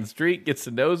walking down the street, gets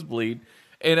a nosebleed,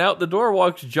 and out the door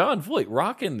walks John Voight,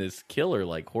 rocking this killer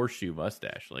horseshoe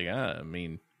mustache. I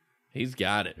mean, he's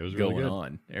got it was going really good.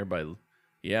 on. Everybody,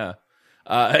 yeah.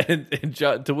 And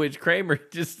John, to which Kramer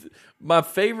my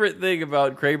favorite thing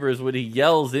about Kramer is when he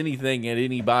yells anything at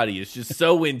anybody. It's just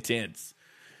so intense.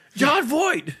 John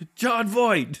Voight,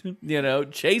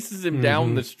 chases him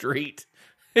down the street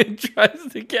and tries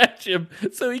to catch him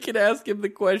so he can ask him the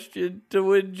question, to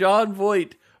when John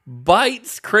Voight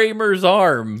bites Kramer's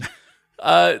arm.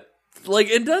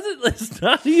 It's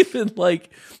not even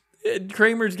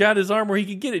Kramer's got his arm where he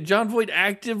can get it. John Voight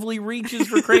actively reaches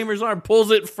for Kramer's arm,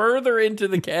 pulls it further into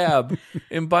the cab,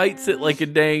 and bites it like a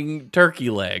dang turkey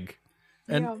leg.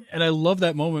 And I love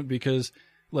that moment because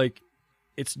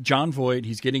it's John Voight.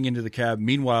 He's getting into the cab.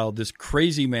 Meanwhile, this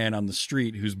crazy man on the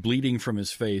street who's bleeding from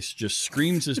his face just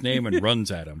screams his name and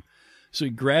runs at him. So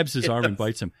he grabs his arm and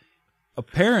bites him.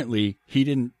 Apparently, he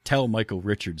didn't tell Michael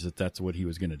Richards that that's what he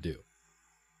was going to do.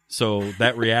 So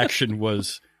that reaction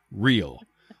was real.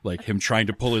 Him trying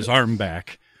to pull his arm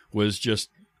back was just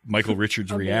Michael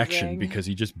Richards' reaction because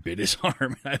he just bit his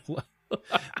arm. And I love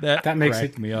that makes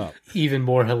cracked me up. Even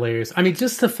more hilarious. I mean,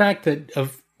 just the fact that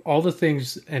of all the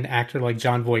things an actor like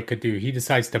John Voight could do, he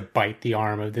decides to bite the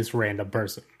arm of this random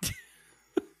person.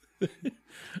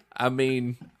 I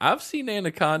mean, I've seen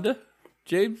Anaconda.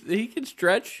 James, he can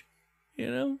stretch,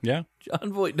 Yeah.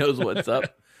 John Voight knows what's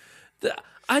up.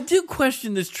 I do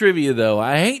question this trivia, though.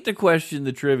 I hate to question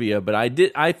the trivia, but I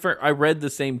did. I read the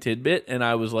same tidbit, and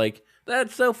I was like,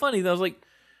 "That's so funny." And I was like,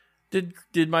 "Did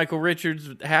Michael Richards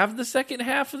have the second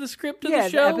half of the script of the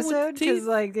show?" The episode,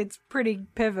 because it's pretty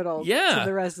pivotal to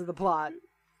the rest of the plot.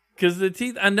 Because the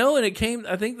teeth, I know, and it came.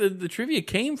 I think the trivia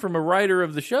came from a writer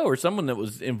of the show or someone that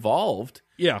was involved.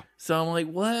 Yeah. So I'm like,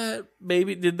 what?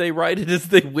 Maybe did they write it as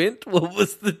they went? What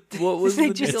was the They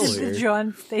just deal did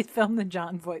here? they filmed the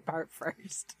John Voight part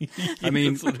first. I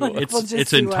mean, That's what it was.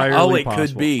 it's see what entirely happens. possible.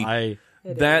 Could be.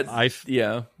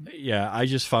 I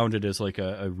just found it as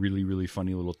a really, really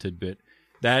funny little tidbit.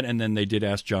 That, and then they did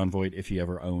ask John Voight if he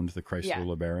ever owned the Chrysler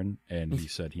LeBaron, and he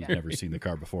said he'd never seen the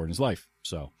car before in his life.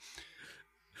 So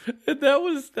That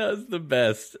was the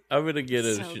best. I'm gonna get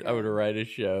I'm gonna good. write a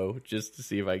show just to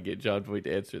see if I can get John Voight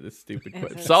to answer this stupid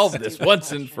question. Solve this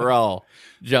once and for all,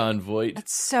 John Voight.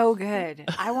 It's so good.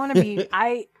 I want to be.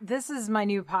 This is my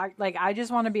new pod. I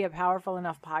just want to be a powerful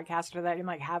enough podcaster that I can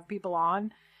have people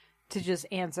on to just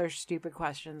answer stupid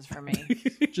questions for me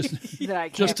just that I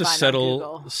can't just to find on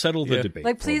Google. settle the debate.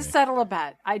 for Please me. settle a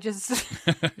bet. I just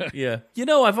Yeah,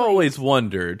 I've always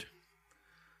wondered.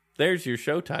 There's your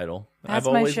show title. That's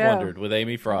I've my always show. wondered with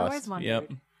Amy Frost. always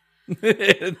wondered.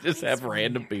 Yep. Just have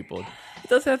random people. It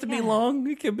doesn't have to be long.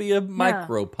 It can be a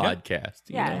micro podcast.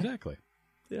 You Yeah. know? Exactly.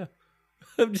 Yeah.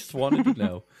 I just wanted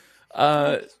to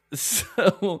know.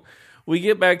 So we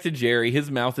get back to Jerry. His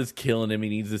mouth is killing him. He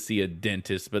needs to see a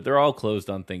dentist, but they're all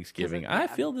closed on Thanksgiving. I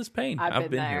feel this pain.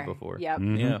 I've been there. here before. Yep.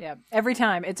 Yeah. Yep. Every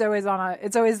time. It's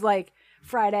always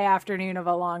Friday afternoon of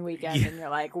a long weekend, and you're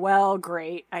like, well,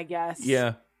 great, I guess.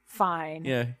 Yeah. Fine.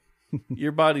 Yeah.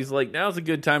 Your body's like, now's a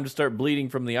good time to start bleeding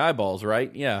from the eyeballs,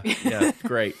 right? Yeah,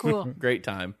 great. Cool. Great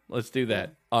time. Let's do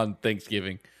that on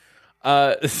Thanksgiving.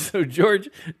 So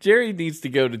Jerry needs to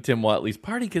go to Tim Watley's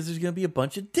party because there's going to be a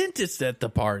bunch of dentists at the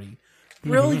party.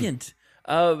 Brilliant.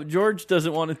 George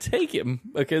doesn't want to take him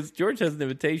because George has an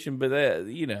invitation, but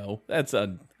that's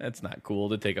not cool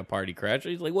to take a party crasher.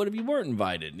 He's like, what if you weren't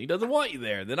invited? And he doesn't want you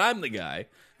there. Then I'm the guy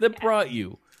that brought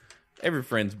you. Every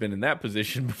friend's been in that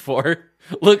position before.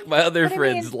 Look, my other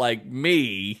friends like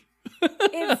me.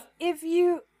 if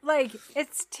you like,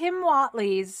 it's Tim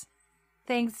Watley's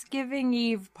Thanksgiving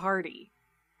Eve party,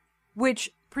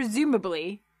 which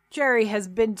presumably Jerry has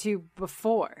been to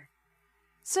before.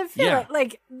 So I feel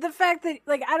like the fact that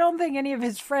I don't think any of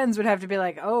his friends would have to be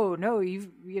like, oh no,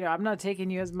 I'm not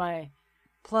taking you as my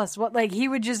plus what. Like he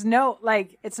would just know.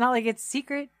 Like it's not like it's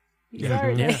secret. He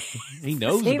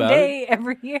knows same about day it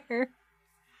every year.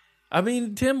 I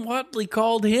mean, Tim Watley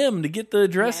called him to get the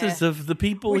addresses of the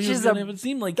people he was going to have. It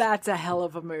seemed like that's a hell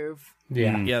of a move.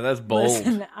 Yeah, that's bold.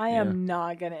 Listen, I am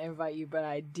not going to invite you, but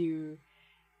I do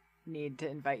need to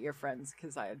invite your friends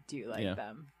because I do like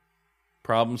them.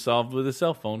 Problem solved with a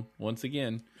cell phone once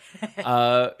again.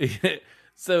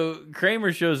 So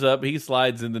Kramer shows up. He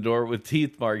slides in the door with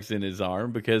teeth marks in his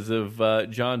arm because of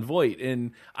John Voight.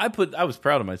 And I was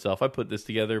proud of myself. I put this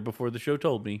together before the show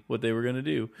told me what they were going to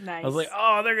do. Nice. I was like,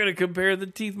 oh, they're going to compare the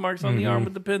teeth marks on the arm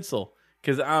with the pencil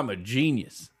because I'm a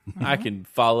genius. I can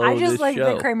follow this show. I just like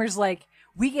that Kramer's like,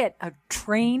 we get a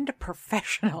trained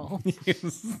professional.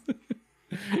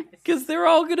 Because they're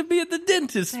all going to be at the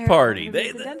dentist party.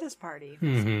 The dentist party.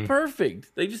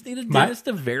 Perfect. They just need a dentist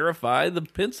to verify the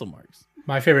pencil marks.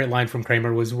 My favorite line from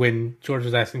Kramer was when George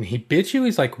was asking, he bit you?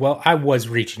 He's like, well, I was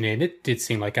reaching in. It did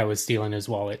seem like I was stealing his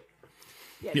wallet.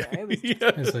 Yeah.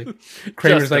 It's like,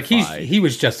 Kramer's like, he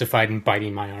was justified in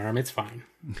biting my arm. It's fine.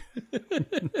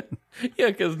 Yeah,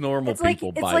 because normal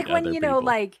people bite other people. It's like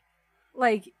when,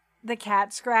 like the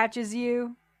cat scratches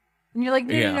you. And you're like,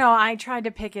 no, I tried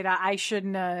to pick it up. I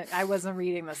shouldn't have. I wasn't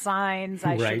reading the signs.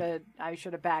 I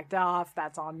should have backed off.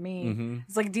 That's on me. Mm-hmm.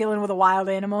 It's like dealing with a wild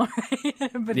animal,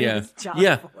 right? But it's John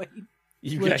Voight.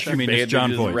 It's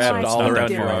John Voight. Wrapped all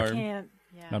around your arm.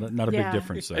 Not a big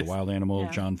difference, though. Wild animal,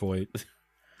 John Voight.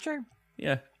 Sure.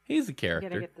 Yeah, he's a character.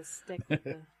 You gotta get the stick with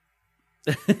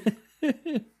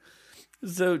the...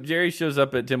 So Jerry shows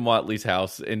up at Tim Watley's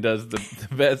house and does the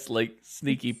best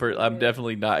sneaky I'm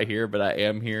definitely not here, but I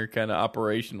am here kind of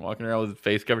operation, walking around with his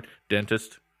face covered.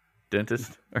 Dentist?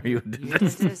 Are you a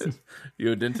dentist?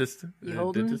 You a dentist? You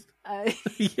holding?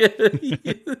 Yeah,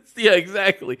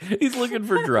 exactly. He's looking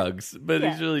for drugs, but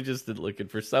he's really just looking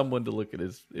for someone to look at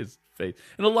his face.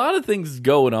 And a lot of things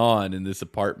going on in this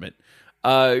apartment.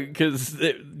 Because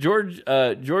George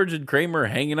and Kramer are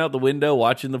hanging out the window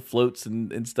watching the floats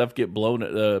and stuff get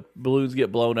blown, balloons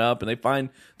get blown up, and they find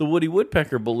the Woody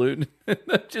Woodpecker balloon.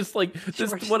 Just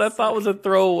what I thought was a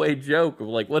throwaway joke of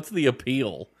what's the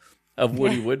appeal of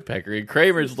Woody Woodpecker? And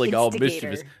Kramer's all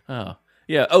mischievous. Oh.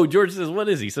 Yeah. Oh, George says, what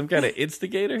is he? Some kind of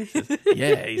instigator? He says,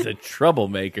 yeah, he's a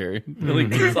troublemaker.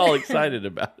 He's all excited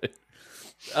about it.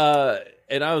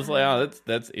 And I was like, oh,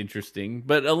 that's interesting.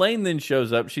 But Elaine then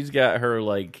shows up. She's got her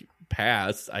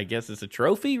pass. I guess it's a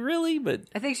trophy, really. But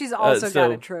I think she's also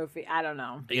got a trophy. I don't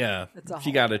know. Yeah,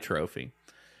 she got a trophy,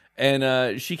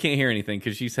 and she can't hear anything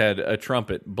because she's had a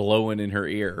trumpet blowing in her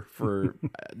ear for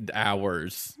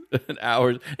hours,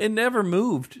 and never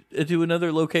moved to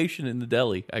another location in the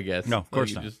deli. I guess no, of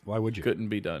course not. Why would you? Couldn't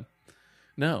be done.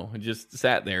 No, it just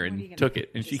sat there and took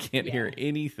it, and she can't hear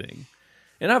anything.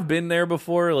 And I've been there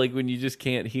before, when you just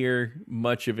can't hear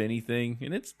much of anything,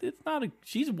 and it's not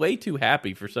she's way too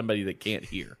happy for somebody that can't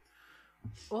hear.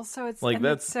 Well, so it's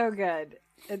it's so good.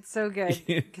 It's so good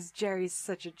because Jerry's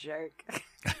such a jerk.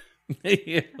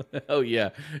 Yeah. Oh yeah,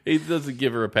 he doesn't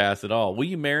give her a pass at all. Will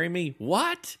you marry me?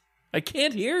 What? I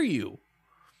can't hear you.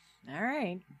 All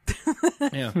right.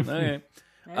 Yeah.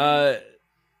 Okay.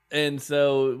 And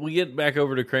so we get back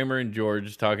over to Kramer and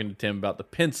George talking to Tim about the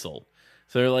pencil.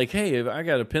 So they're like, hey, I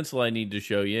got a pencil I need to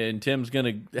show you. And Tim's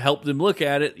going to help them look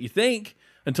at it, you think,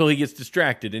 until he gets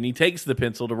distracted. And he takes the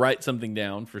pencil to write something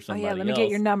down for somebody else. Let me get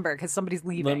your number because somebody's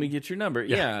leaving. Let me get your number.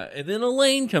 Yeah. And then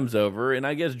Elaine comes over, and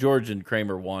I guess George and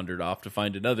Kramer wandered off to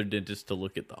find another dentist to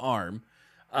look at the arm.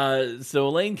 So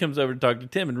Elaine comes over to talk to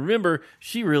Tim. And remember,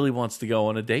 she really wants to go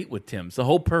on a date with Tim. It's the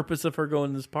whole purpose of her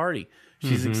going to this party.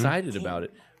 She's excited about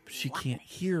it. But she can't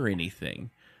hear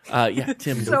anything. Yeah,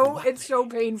 Tim. It's so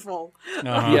painful.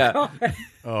 Yeah.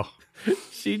 Oh,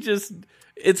 she just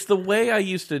It's the way I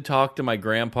used to talk to my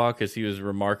grandpa because he was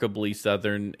remarkably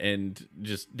Southern and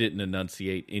just didn't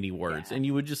enunciate any words. And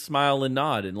you would just smile and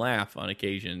nod and laugh on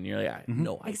occasion. And you're like, I have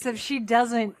no idea. Except she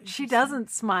doesn't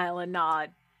smile and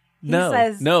nod. He No,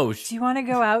 says, no. do you want to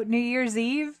go out New Year's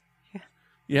Eve?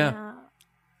 Yeah.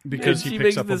 Because And he she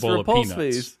picks makes up a this bowl of repulse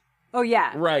peanuts. face. Oh,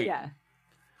 yeah. Right. Yeah.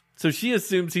 So she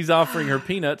assumes he's offering her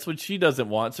peanuts, which she doesn't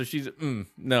want. So she's,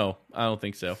 no, I don't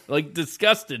think so. Like,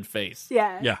 disgusted face.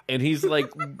 Yeah. Yeah. And he's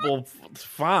like, well,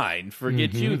 fine.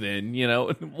 Forget you then,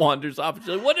 and wanders off. She's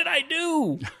like, what did I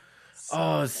do?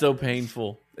 It's so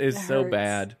painful. It's so hurts.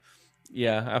 bad.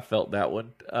 Yeah, I felt that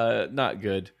one. Not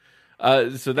good.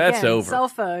 So that's Again, over. Cell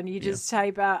phone, you just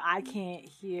type out, I can't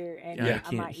hear any I of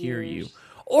can't my hear ears. you.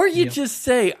 Or you just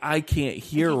say, I can't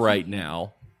hear right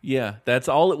now. Yeah, that's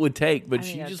all it would take. But I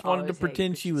mean, she that's just all wanted it to would take,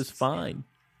 pretend but she she's was just- fine.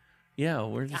 Yeah,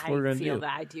 we're I going to feel do.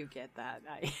 that. I do get that.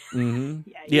 Mm-hmm.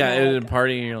 Yeah, Yeah, you and know, at a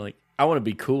party, and you're like, I want to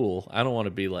be cool. I don't want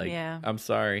to be like, Yeah. I'm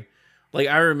sorry. Like,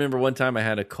 I remember one time I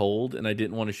had a cold, and I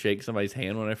didn't want to shake somebody's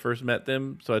hand when I first met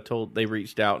them. So they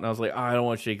reached out, and I was like, I don't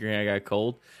want to shake your hand. I got a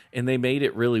cold. And they made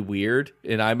it really weird,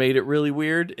 and I made it really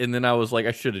weird. And then I was like,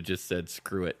 I should have just said,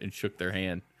 screw it, and shook their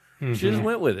hand. She just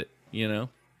went with it,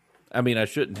 I mean, I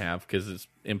shouldn't have because it's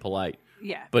impolite.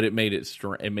 Yeah. But it made it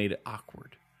it made it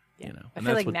awkward. I And feel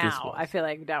that's like what this now, was. I feel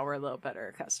like now we're a little better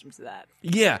accustomed to that.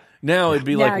 Yeah, now it'd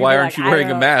be Now like, you'd why be aren't like, you I wearing a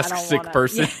don't- mask, I don't sick wanna-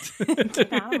 person? Yeah.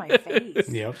 Get out of my face.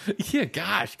 Yep. Yeah,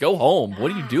 gosh, go home.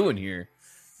 What are you doing here?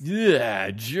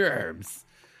 Yeah, germs.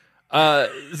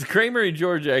 Kramer and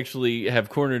George actually have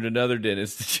cornered another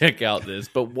dentist to check out this,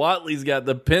 but Watley's got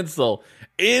the pencil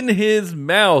in his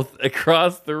mouth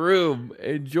across the room,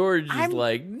 and George is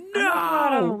like, I'm gonna go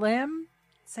out on a no. limb.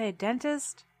 Say a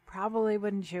dentist probably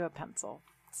wouldn't chew a pencil.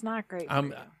 It's not great for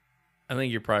you. I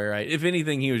think you're probably right. If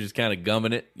anything, he was just kind of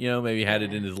gumming it, maybe had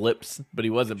it in his lips, but he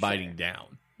wasn't biting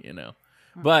down,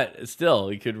 But still,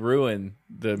 it could ruin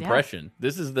the impression.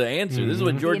 This is the answer. This is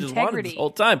what George has wanted this integrity.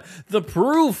 whole time. The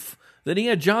proof that he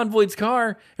had John Voight's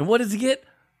car. And what does he get?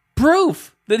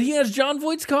 Proof that he has John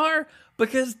Voight's car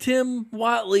because Tim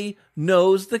Watley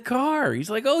knows the car. He's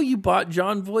like, oh, you bought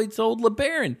John Voight's old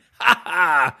LeBaron. Ha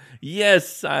ha!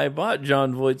 Yes, I bought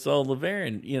John Voight's old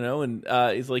LeBaron,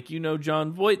 and he's like,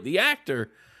 John Voight, the actor.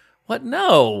 What?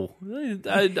 No.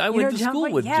 I went to John school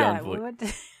Voight? with Yeah, John we Voight. went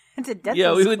to dental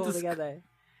Yeah, we went school to together.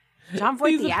 John Voight,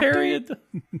 He's the a actor? period.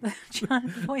 John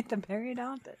Voight, the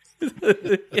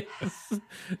periodontist. Yes.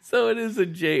 So it is a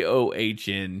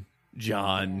John,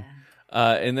 John.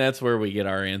 And that's where we get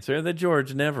our answer that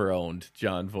George never owned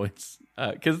John Voight's,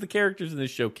 because the characters in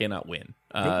this show cannot win.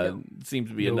 Seems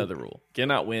to be another rule.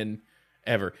 Cannot win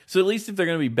ever. So at least if they're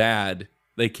going to be bad,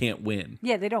 they can't win.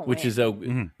 Yeah, they don't Which win.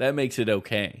 is that makes it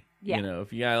okay. Yeah.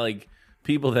 If you got like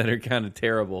people that are kind of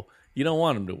terrible, you don't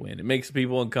want them to win. It makes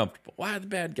people uncomfortable. Why are the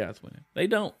bad guys winning? They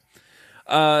don't.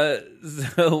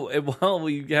 So while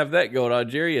we have that going on,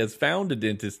 Jerry has found a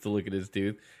dentist to look at his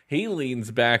tooth. He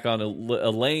leans back on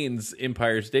Elaine's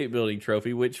Empire State Building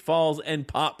trophy, which falls and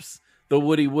pops the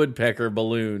Woody Woodpecker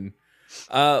balloon,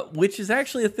 which is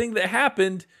actually a thing that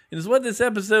happened, and is what this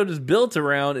episode is built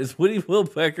around, is Woody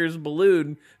Woodpecker's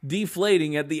balloon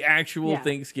deflating at the actual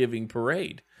Thanksgiving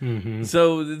parade.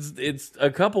 So it's a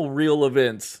couple real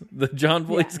events: the John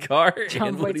Voight's car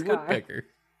and Woody Voight's car. Woodpecker.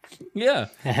 Yeah,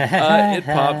 it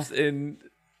pops, and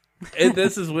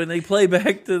this is when they play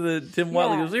back to the Tim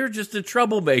Watley goes, "You're just a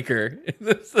troublemaker,"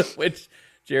 which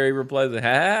Jerry replies, "Ha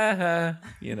ha ha,"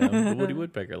 the Woody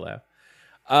Woodpecker laugh.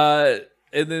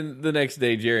 And then the next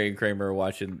day, Jerry and Kramer are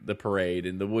watching the parade,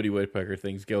 and the Woody Woodpecker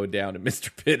thing's going down, and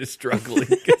Mr. Pitt is struggling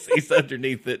because he's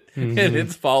underneath it, and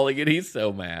it's falling, and he's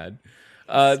so mad.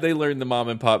 They learn the mom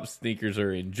and pop sneakers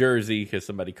are in Jersey because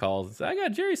somebody calls and says, I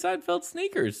got Jerry Seinfeld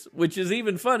sneakers, which is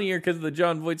even funnier because of the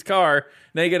John Voight's car.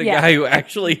 Now you got a guy who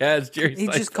actually has Jerry He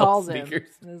Seinfeld just calls sneakers.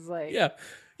 him. It's like,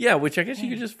 Yeah, which I guess you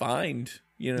could just find,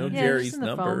 Jerry's just in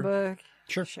the number. phone book.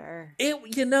 Sure.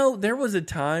 There was a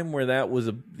time where that was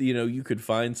you could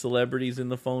find celebrities in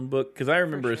the phone book. Because I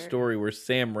remember a story where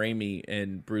Sam Raimi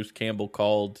and Bruce Campbell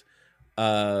called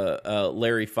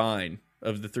Larry Fine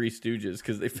of the Three Stooges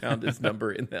because they found his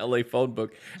number in the LA phone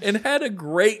book and had a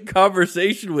great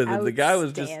conversation with him. The guy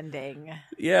was just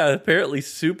apparently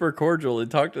super cordial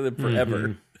and talked to them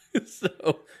forever. So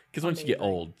because once you get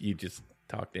old, you just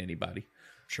talk to anybody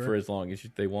for as long as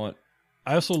they want.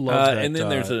 I also love that and then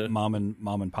there's a mom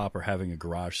and pop are having a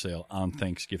garage sale on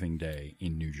Thanksgiving Day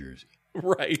in New Jersey.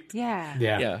 Right.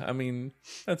 Yeah. I mean,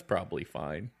 that's probably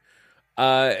fine.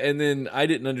 And then I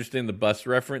didn't understand the bus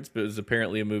reference, but it was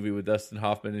apparently a movie with Dustin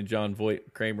Hoffman and John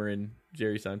Voight, Kramer, and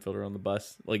Jerry Seinfeld are on the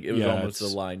bus. Like it was Yeah, almost a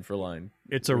it's- line for line.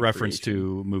 It's a reference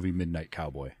recreation. to movie Midnight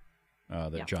Cowboy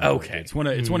that John. Okay. Boyd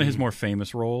did. It's one of his more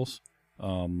famous roles.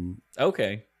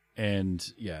 Okay.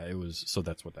 And yeah, it was. So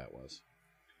that's what that was.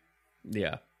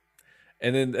 Yeah.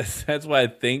 And then that's why I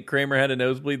think Kramer had a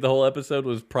nosebleed the whole episode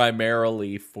was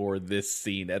primarily for this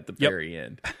scene at the very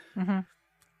end.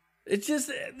 It's just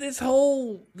this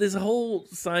whole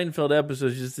Seinfeld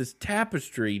episode is just this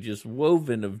tapestry just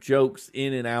woven of jokes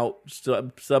in and out,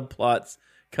 subplots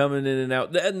coming in and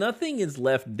out. Nothing is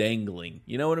left dangling.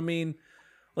 You know what I mean?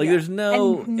 Like there's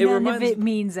no. And it none reminds of it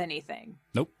means anything.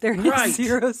 Nope. There is Right.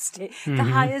 zero stake. The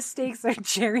highest stakes are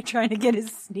Jerry trying to get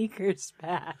his sneakers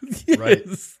back. Right.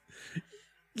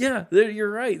 Yeah,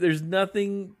 you're right. There's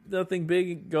nothing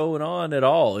big going on at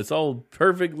all. It's all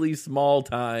perfectly small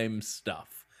time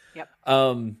stuff. Yep.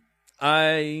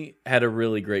 I had a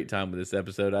really great time with this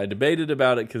episode. I debated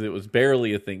about it because it was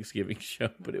barely a Thanksgiving show,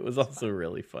 but it was also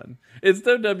really fun. It's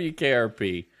no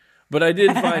WKRP, but I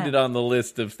did find it on the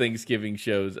list of Thanksgiving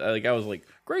shows. I was like,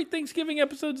 great Thanksgiving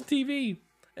episodes of TV,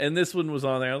 and this one was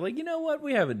on there. I was like, you know what?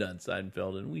 We haven't done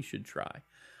Seinfeld, and we should try.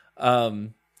 I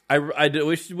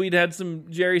wish we'd had some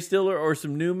Jerry Stiller or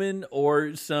some Newman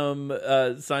or some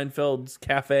Seinfeld's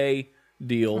cafe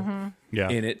deal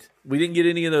in it. We didn't get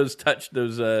any of those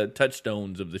touchstones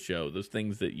of the show, those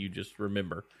things that you just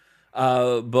remember.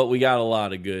 But we got a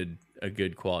lot of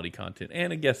good quality content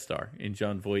and a guest star in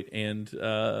John Voight and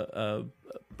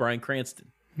Bryan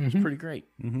Cranston. It's pretty great.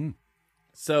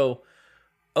 So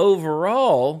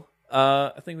overall,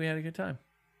 I think we had a good time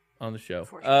on the show.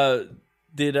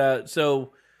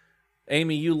 So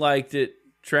Amy, you liked it.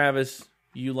 Travis,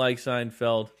 you like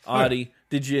Seinfeld. Audie,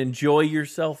 did you enjoy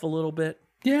yourself a little bit?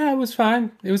 Yeah, it was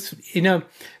fine. It was,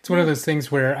 it's one of those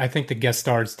things where I think the guest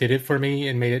stars did it for me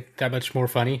and made it that much more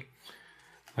funny.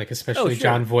 Like, especially sure.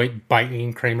 John Voight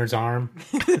biting Kramer's arm.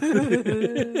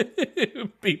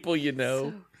 People you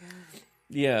know.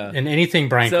 Yeah. And anything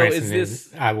Bryan So Cranston is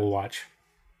is, I will watch.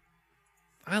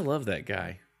 I love that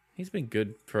guy. He's been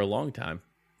good for a long time.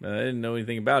 I didn't know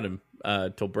anything about him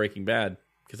till Breaking Bad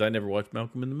because I never watched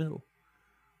Malcolm in the Middle.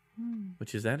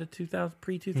 Which is that a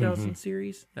pre-2000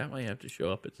 series? That might have to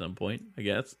show up at some point, I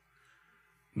guess.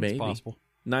 Maybe. It's possible.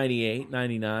 98,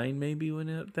 99 maybe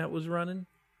when that was running.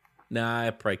 Nah,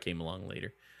 it probably came along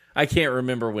later. I can't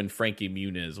remember when Frankie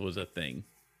Muniz was a thing.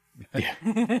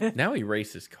 Yeah. Now he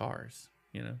races cars,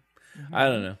 I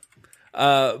don't know.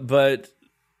 But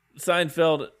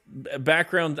Seinfeld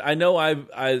background, I know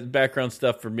I background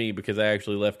stuff for me because I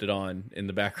actually left it on in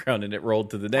the background and it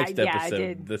rolled to the next episode. I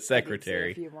did. The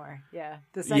secretary. I did see a few more. Yeah,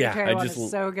 the secretary one is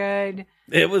so good.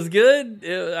 It was good.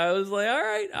 I was like, all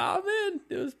right, I'm in.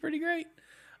 It was pretty great.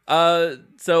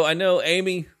 So I know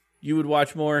Amy, you would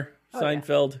watch more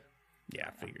Seinfeld. Yeah,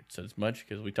 I figured so as much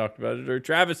because we talked about it. Or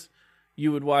Travis,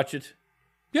 you would watch it.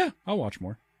 Yeah, I'll watch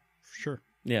more. For sure.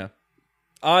 Yeah.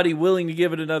 Audie, willing to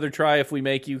give it another try if we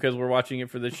make you because we're watching it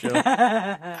for this show.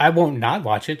 I won't not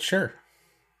watch it, sure.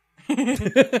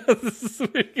 If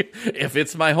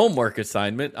it's my homework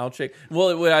assignment, I'll check.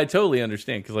 Well, I totally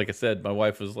understand because, like I said, my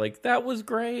wife was like, "That was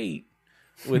great."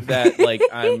 With that, like,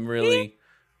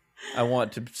 I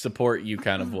want to support you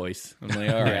kind of voice. I'm like,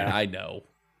 all right, Yeah.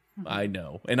 I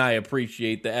know, and I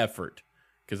appreciate the effort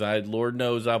because Lord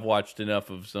knows, I've watched enough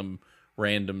of some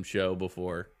random show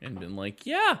before and been like,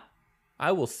 yeah,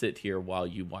 I will sit here while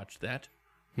you watch that.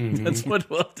 That's what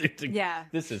we'll do together. Yeah.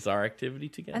 This is our activity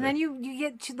together. And then you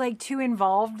get too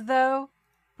involved though,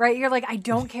 right? You're like, I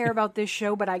don't care about this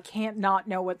show, but I can't not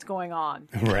know what's going on.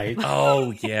 Right.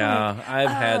 Oh yeah, I've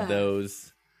had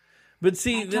those. But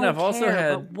see, then I've also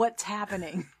had what's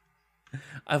happening.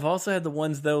 I've also had the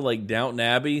ones though, like Downton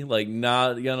Abbey. Like,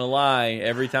 not gonna lie,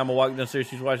 every time I walk downstairs,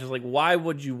 she's watching. Like, why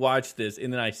would you watch this?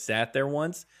 And then I sat there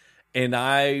once, and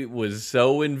I was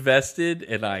so invested,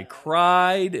 and I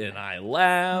cried, and I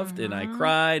laughed, and I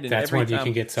cried, and That's every when you time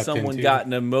can get sucked someone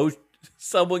into.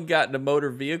 someone got in a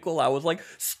motor vehicle, I was like,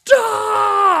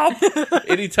 stop!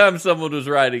 Anytime someone was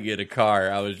riding in a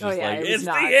car, I was just it's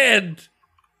the end.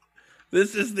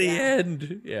 This is the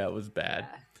end. Yeah, it was bad.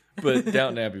 But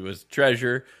Downton Abbey was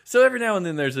treasure. So every now and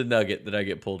then there's a nugget that I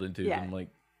get pulled into. Yeah. And I'm like,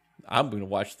 I'm going to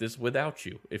watch this without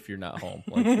you if you're not home.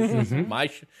 Like, this is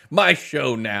my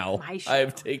show now. My show. I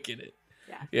have taken it.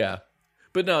 Yeah.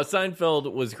 But no,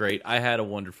 Seinfeld was great. I had a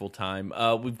wonderful time.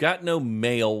 We've got no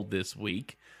mail this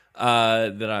week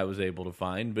that I was able to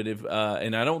find. But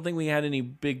and I don't think we had any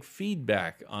big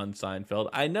feedback on Seinfeld.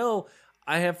 I know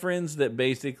I have friends that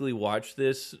basically watch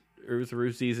this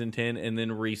through season 10 and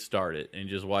then restart it and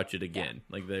just watch it again.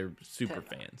 Like they're super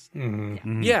fans.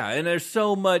 Yeah, and there's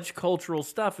so much cultural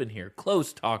stuff in here.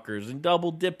 Close talkers and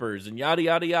double dippers and yada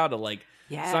yada yada. Like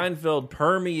Seinfeld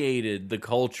permeated the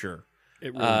culture.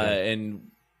 It really did.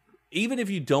 And even if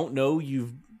you don't know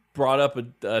you've brought up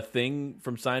a thing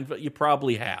from Seinfeld, you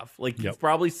probably have. Like you've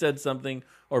probably said something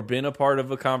or been a part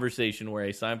of a conversation where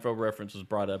a Seinfeld reference was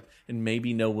brought up and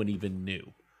maybe no one even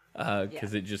knew.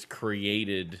 Because it just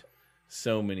created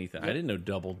so many things. I didn't know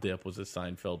Double Dip was a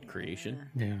Seinfeld creation.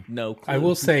 Yeah. No clue. I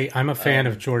will say I'm a fan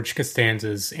of George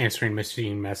Costanza's answering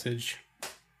machine message.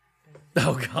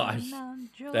 Oh, gosh.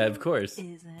 That, of course.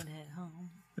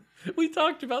 We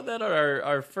talked about that on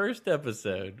our first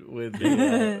episode with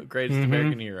the Greatest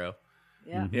American Hero.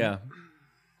 Yeah. Yeah.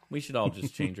 We should all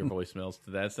just change our voicemails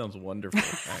to that. It sounds wonderful,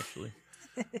 actually.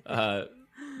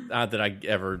 Not that I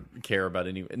ever care about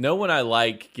any. No one I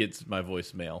like gets my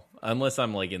voicemail unless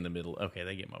I'm like in the middle. Okay,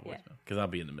 they get my voicemail because I'll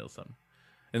be in the middle of something,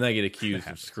 and I get accused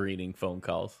of screening phone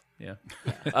calls. Yeah,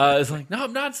 it's like no,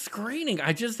 I'm not screening.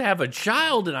 I just have a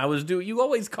child, and I was doing. You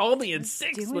always call me at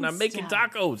 6 when I'm making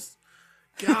tacos.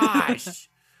 Gosh,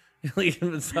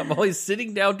 I'm always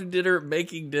sitting down to dinner,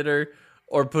 making dinner,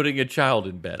 or putting a child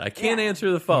in bed. I can't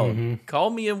answer the phone. Call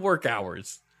me in work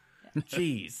hours.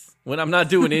 Jeez, when I'm not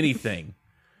doing anything.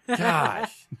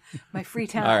 Gosh. My free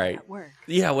time at work.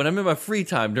 Yeah, when I'm in my free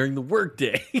time during the work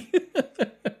day.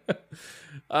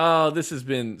 Oh, this has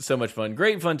been so much fun.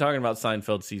 Great fun talking about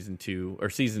Seinfeld season 2 or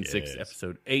season 6,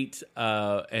 episode 8.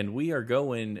 And we are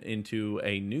going into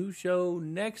a new show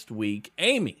next week.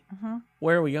 Amy,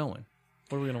 where are we going?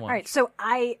 What are we going to watch? All right, so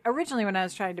I originally, when I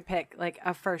was trying to pick like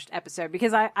a first episode,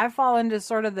 because I fall into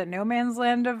sort of the no man's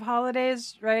land of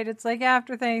holidays, right? It's like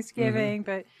after Thanksgiving,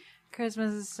 but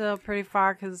Christmas is still pretty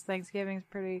far because Thanksgiving's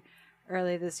pretty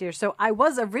early this year. So I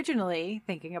was originally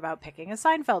thinking about picking a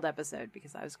Seinfeld episode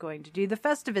because I was going to do the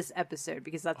Festivus episode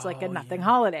because that's like a nothing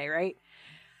holiday, right?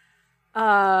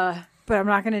 But I'm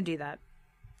not going to do that.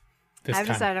 I've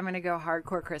decided I'm going to go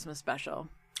hardcore Christmas special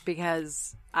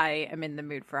because I am in the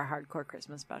mood for a hardcore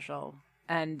Christmas special.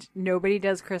 And nobody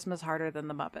does Christmas harder than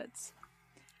the Muppets.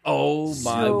 Oh,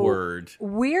 my word.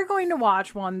 We're going to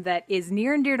watch one that is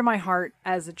near and dear to my heart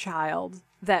as a child.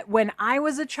 That when I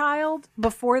was a child,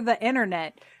 before the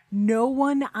internet, no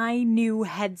one I knew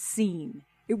had seen.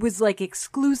 It was like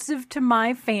exclusive to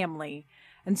my family.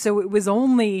 And so it was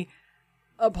only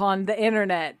upon the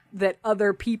internet that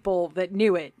other people that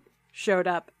knew it showed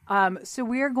up. So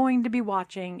we are going to be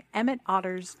watching Emmett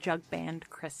Otter's Jug Band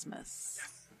Christmas.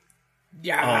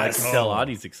 Yeah, I can tell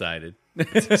Audie's excited.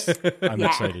 I'm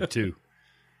excited too.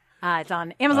 It's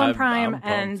on Amazon Prime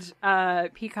I'm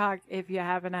and Peacock. If you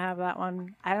happen to have that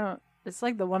one, it's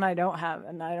like the one I don't have,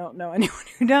 and I don't know anyone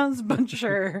who does, but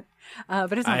sure.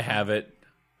 But it's on I Prime. have it.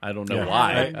 I don't know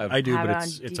why. I do, Have but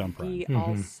it it's on Prime. DVD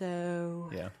also.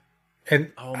 Yeah.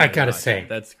 And Oh my I gotta gosh, say,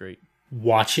 that's great.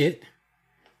 watch it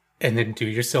and then do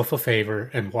yourself a favor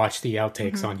and watch the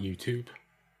outtakes on YouTube.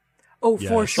 Oh,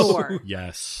 for Yes. sure.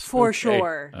 Yes. For Okay.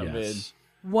 sure. I'm Yes.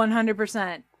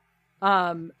 100%.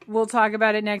 We'll talk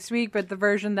about it next week, but the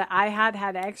version that I had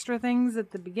extra things at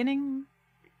the beginning.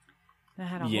 I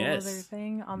had a whole Yes. other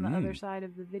thing on the other side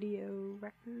of the video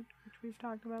record, which we've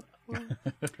talked about before.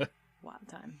 Wild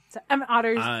time. So Emmett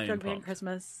Otter's I'm Jug Band pumped.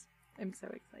 Christmas. I'm so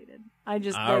excited. I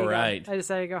just All there you go. right. I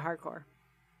decided to go hardcore.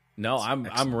 No,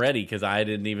 I'm ready because I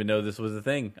didn't even know this was a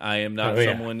thing. I am not Oh,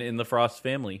 yeah. someone in the Frost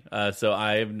family, so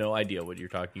I have no idea what you're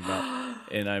talking about,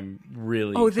 and I'm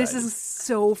really Oh, excited. this is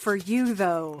so for you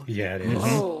though. Yeah, it is.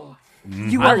 Oh,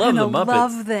 you I are love gonna the Muppets.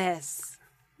 love this.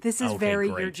 This is Okay, very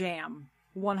your great. jam.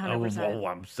 Oh, 100%.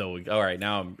 I'm so all right.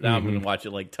 Now I'm going to watch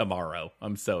it like tomorrow.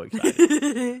 I'm so excited.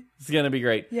 It's going to be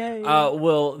great. Yay.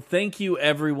 Well, thank you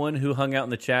everyone who hung out in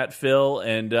the chat, Phil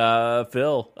and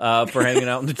Phil, for hanging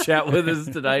out in the chat with us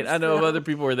tonight. I know if other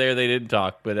people were there, they didn't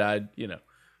talk, but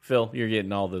Phil, you're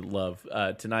getting all the love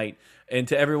tonight. And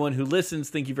to everyone who listens,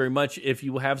 thank you very much. If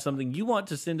you have something you want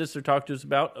to send us or talk to us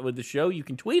about with the show, you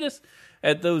can tweet us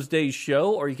at Those Days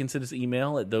Show, or you can send us an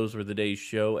email at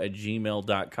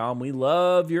thosewerethedayshow@gmail.com. We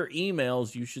love your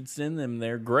emails. You should send them.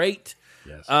 They're great.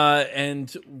 Yes.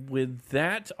 And with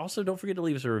that, also don't forget to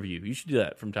leave us a review. You should do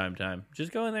that from time to time.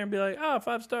 Just go in there and be like,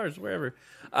 5 stars, wherever.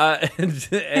 And with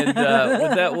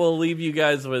that, we'll leave you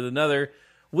guys with another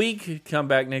week. Come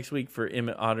back next week for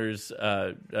Emmett Otter's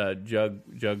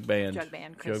Jug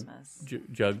Band Christmas.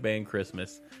 Jug Band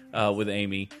Christmas with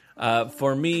Amy.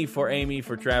 For me, for Amy,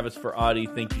 for Travis, for Audie,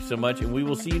 thank you so much, and we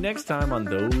will see you next time on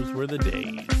Those Were the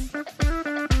Days.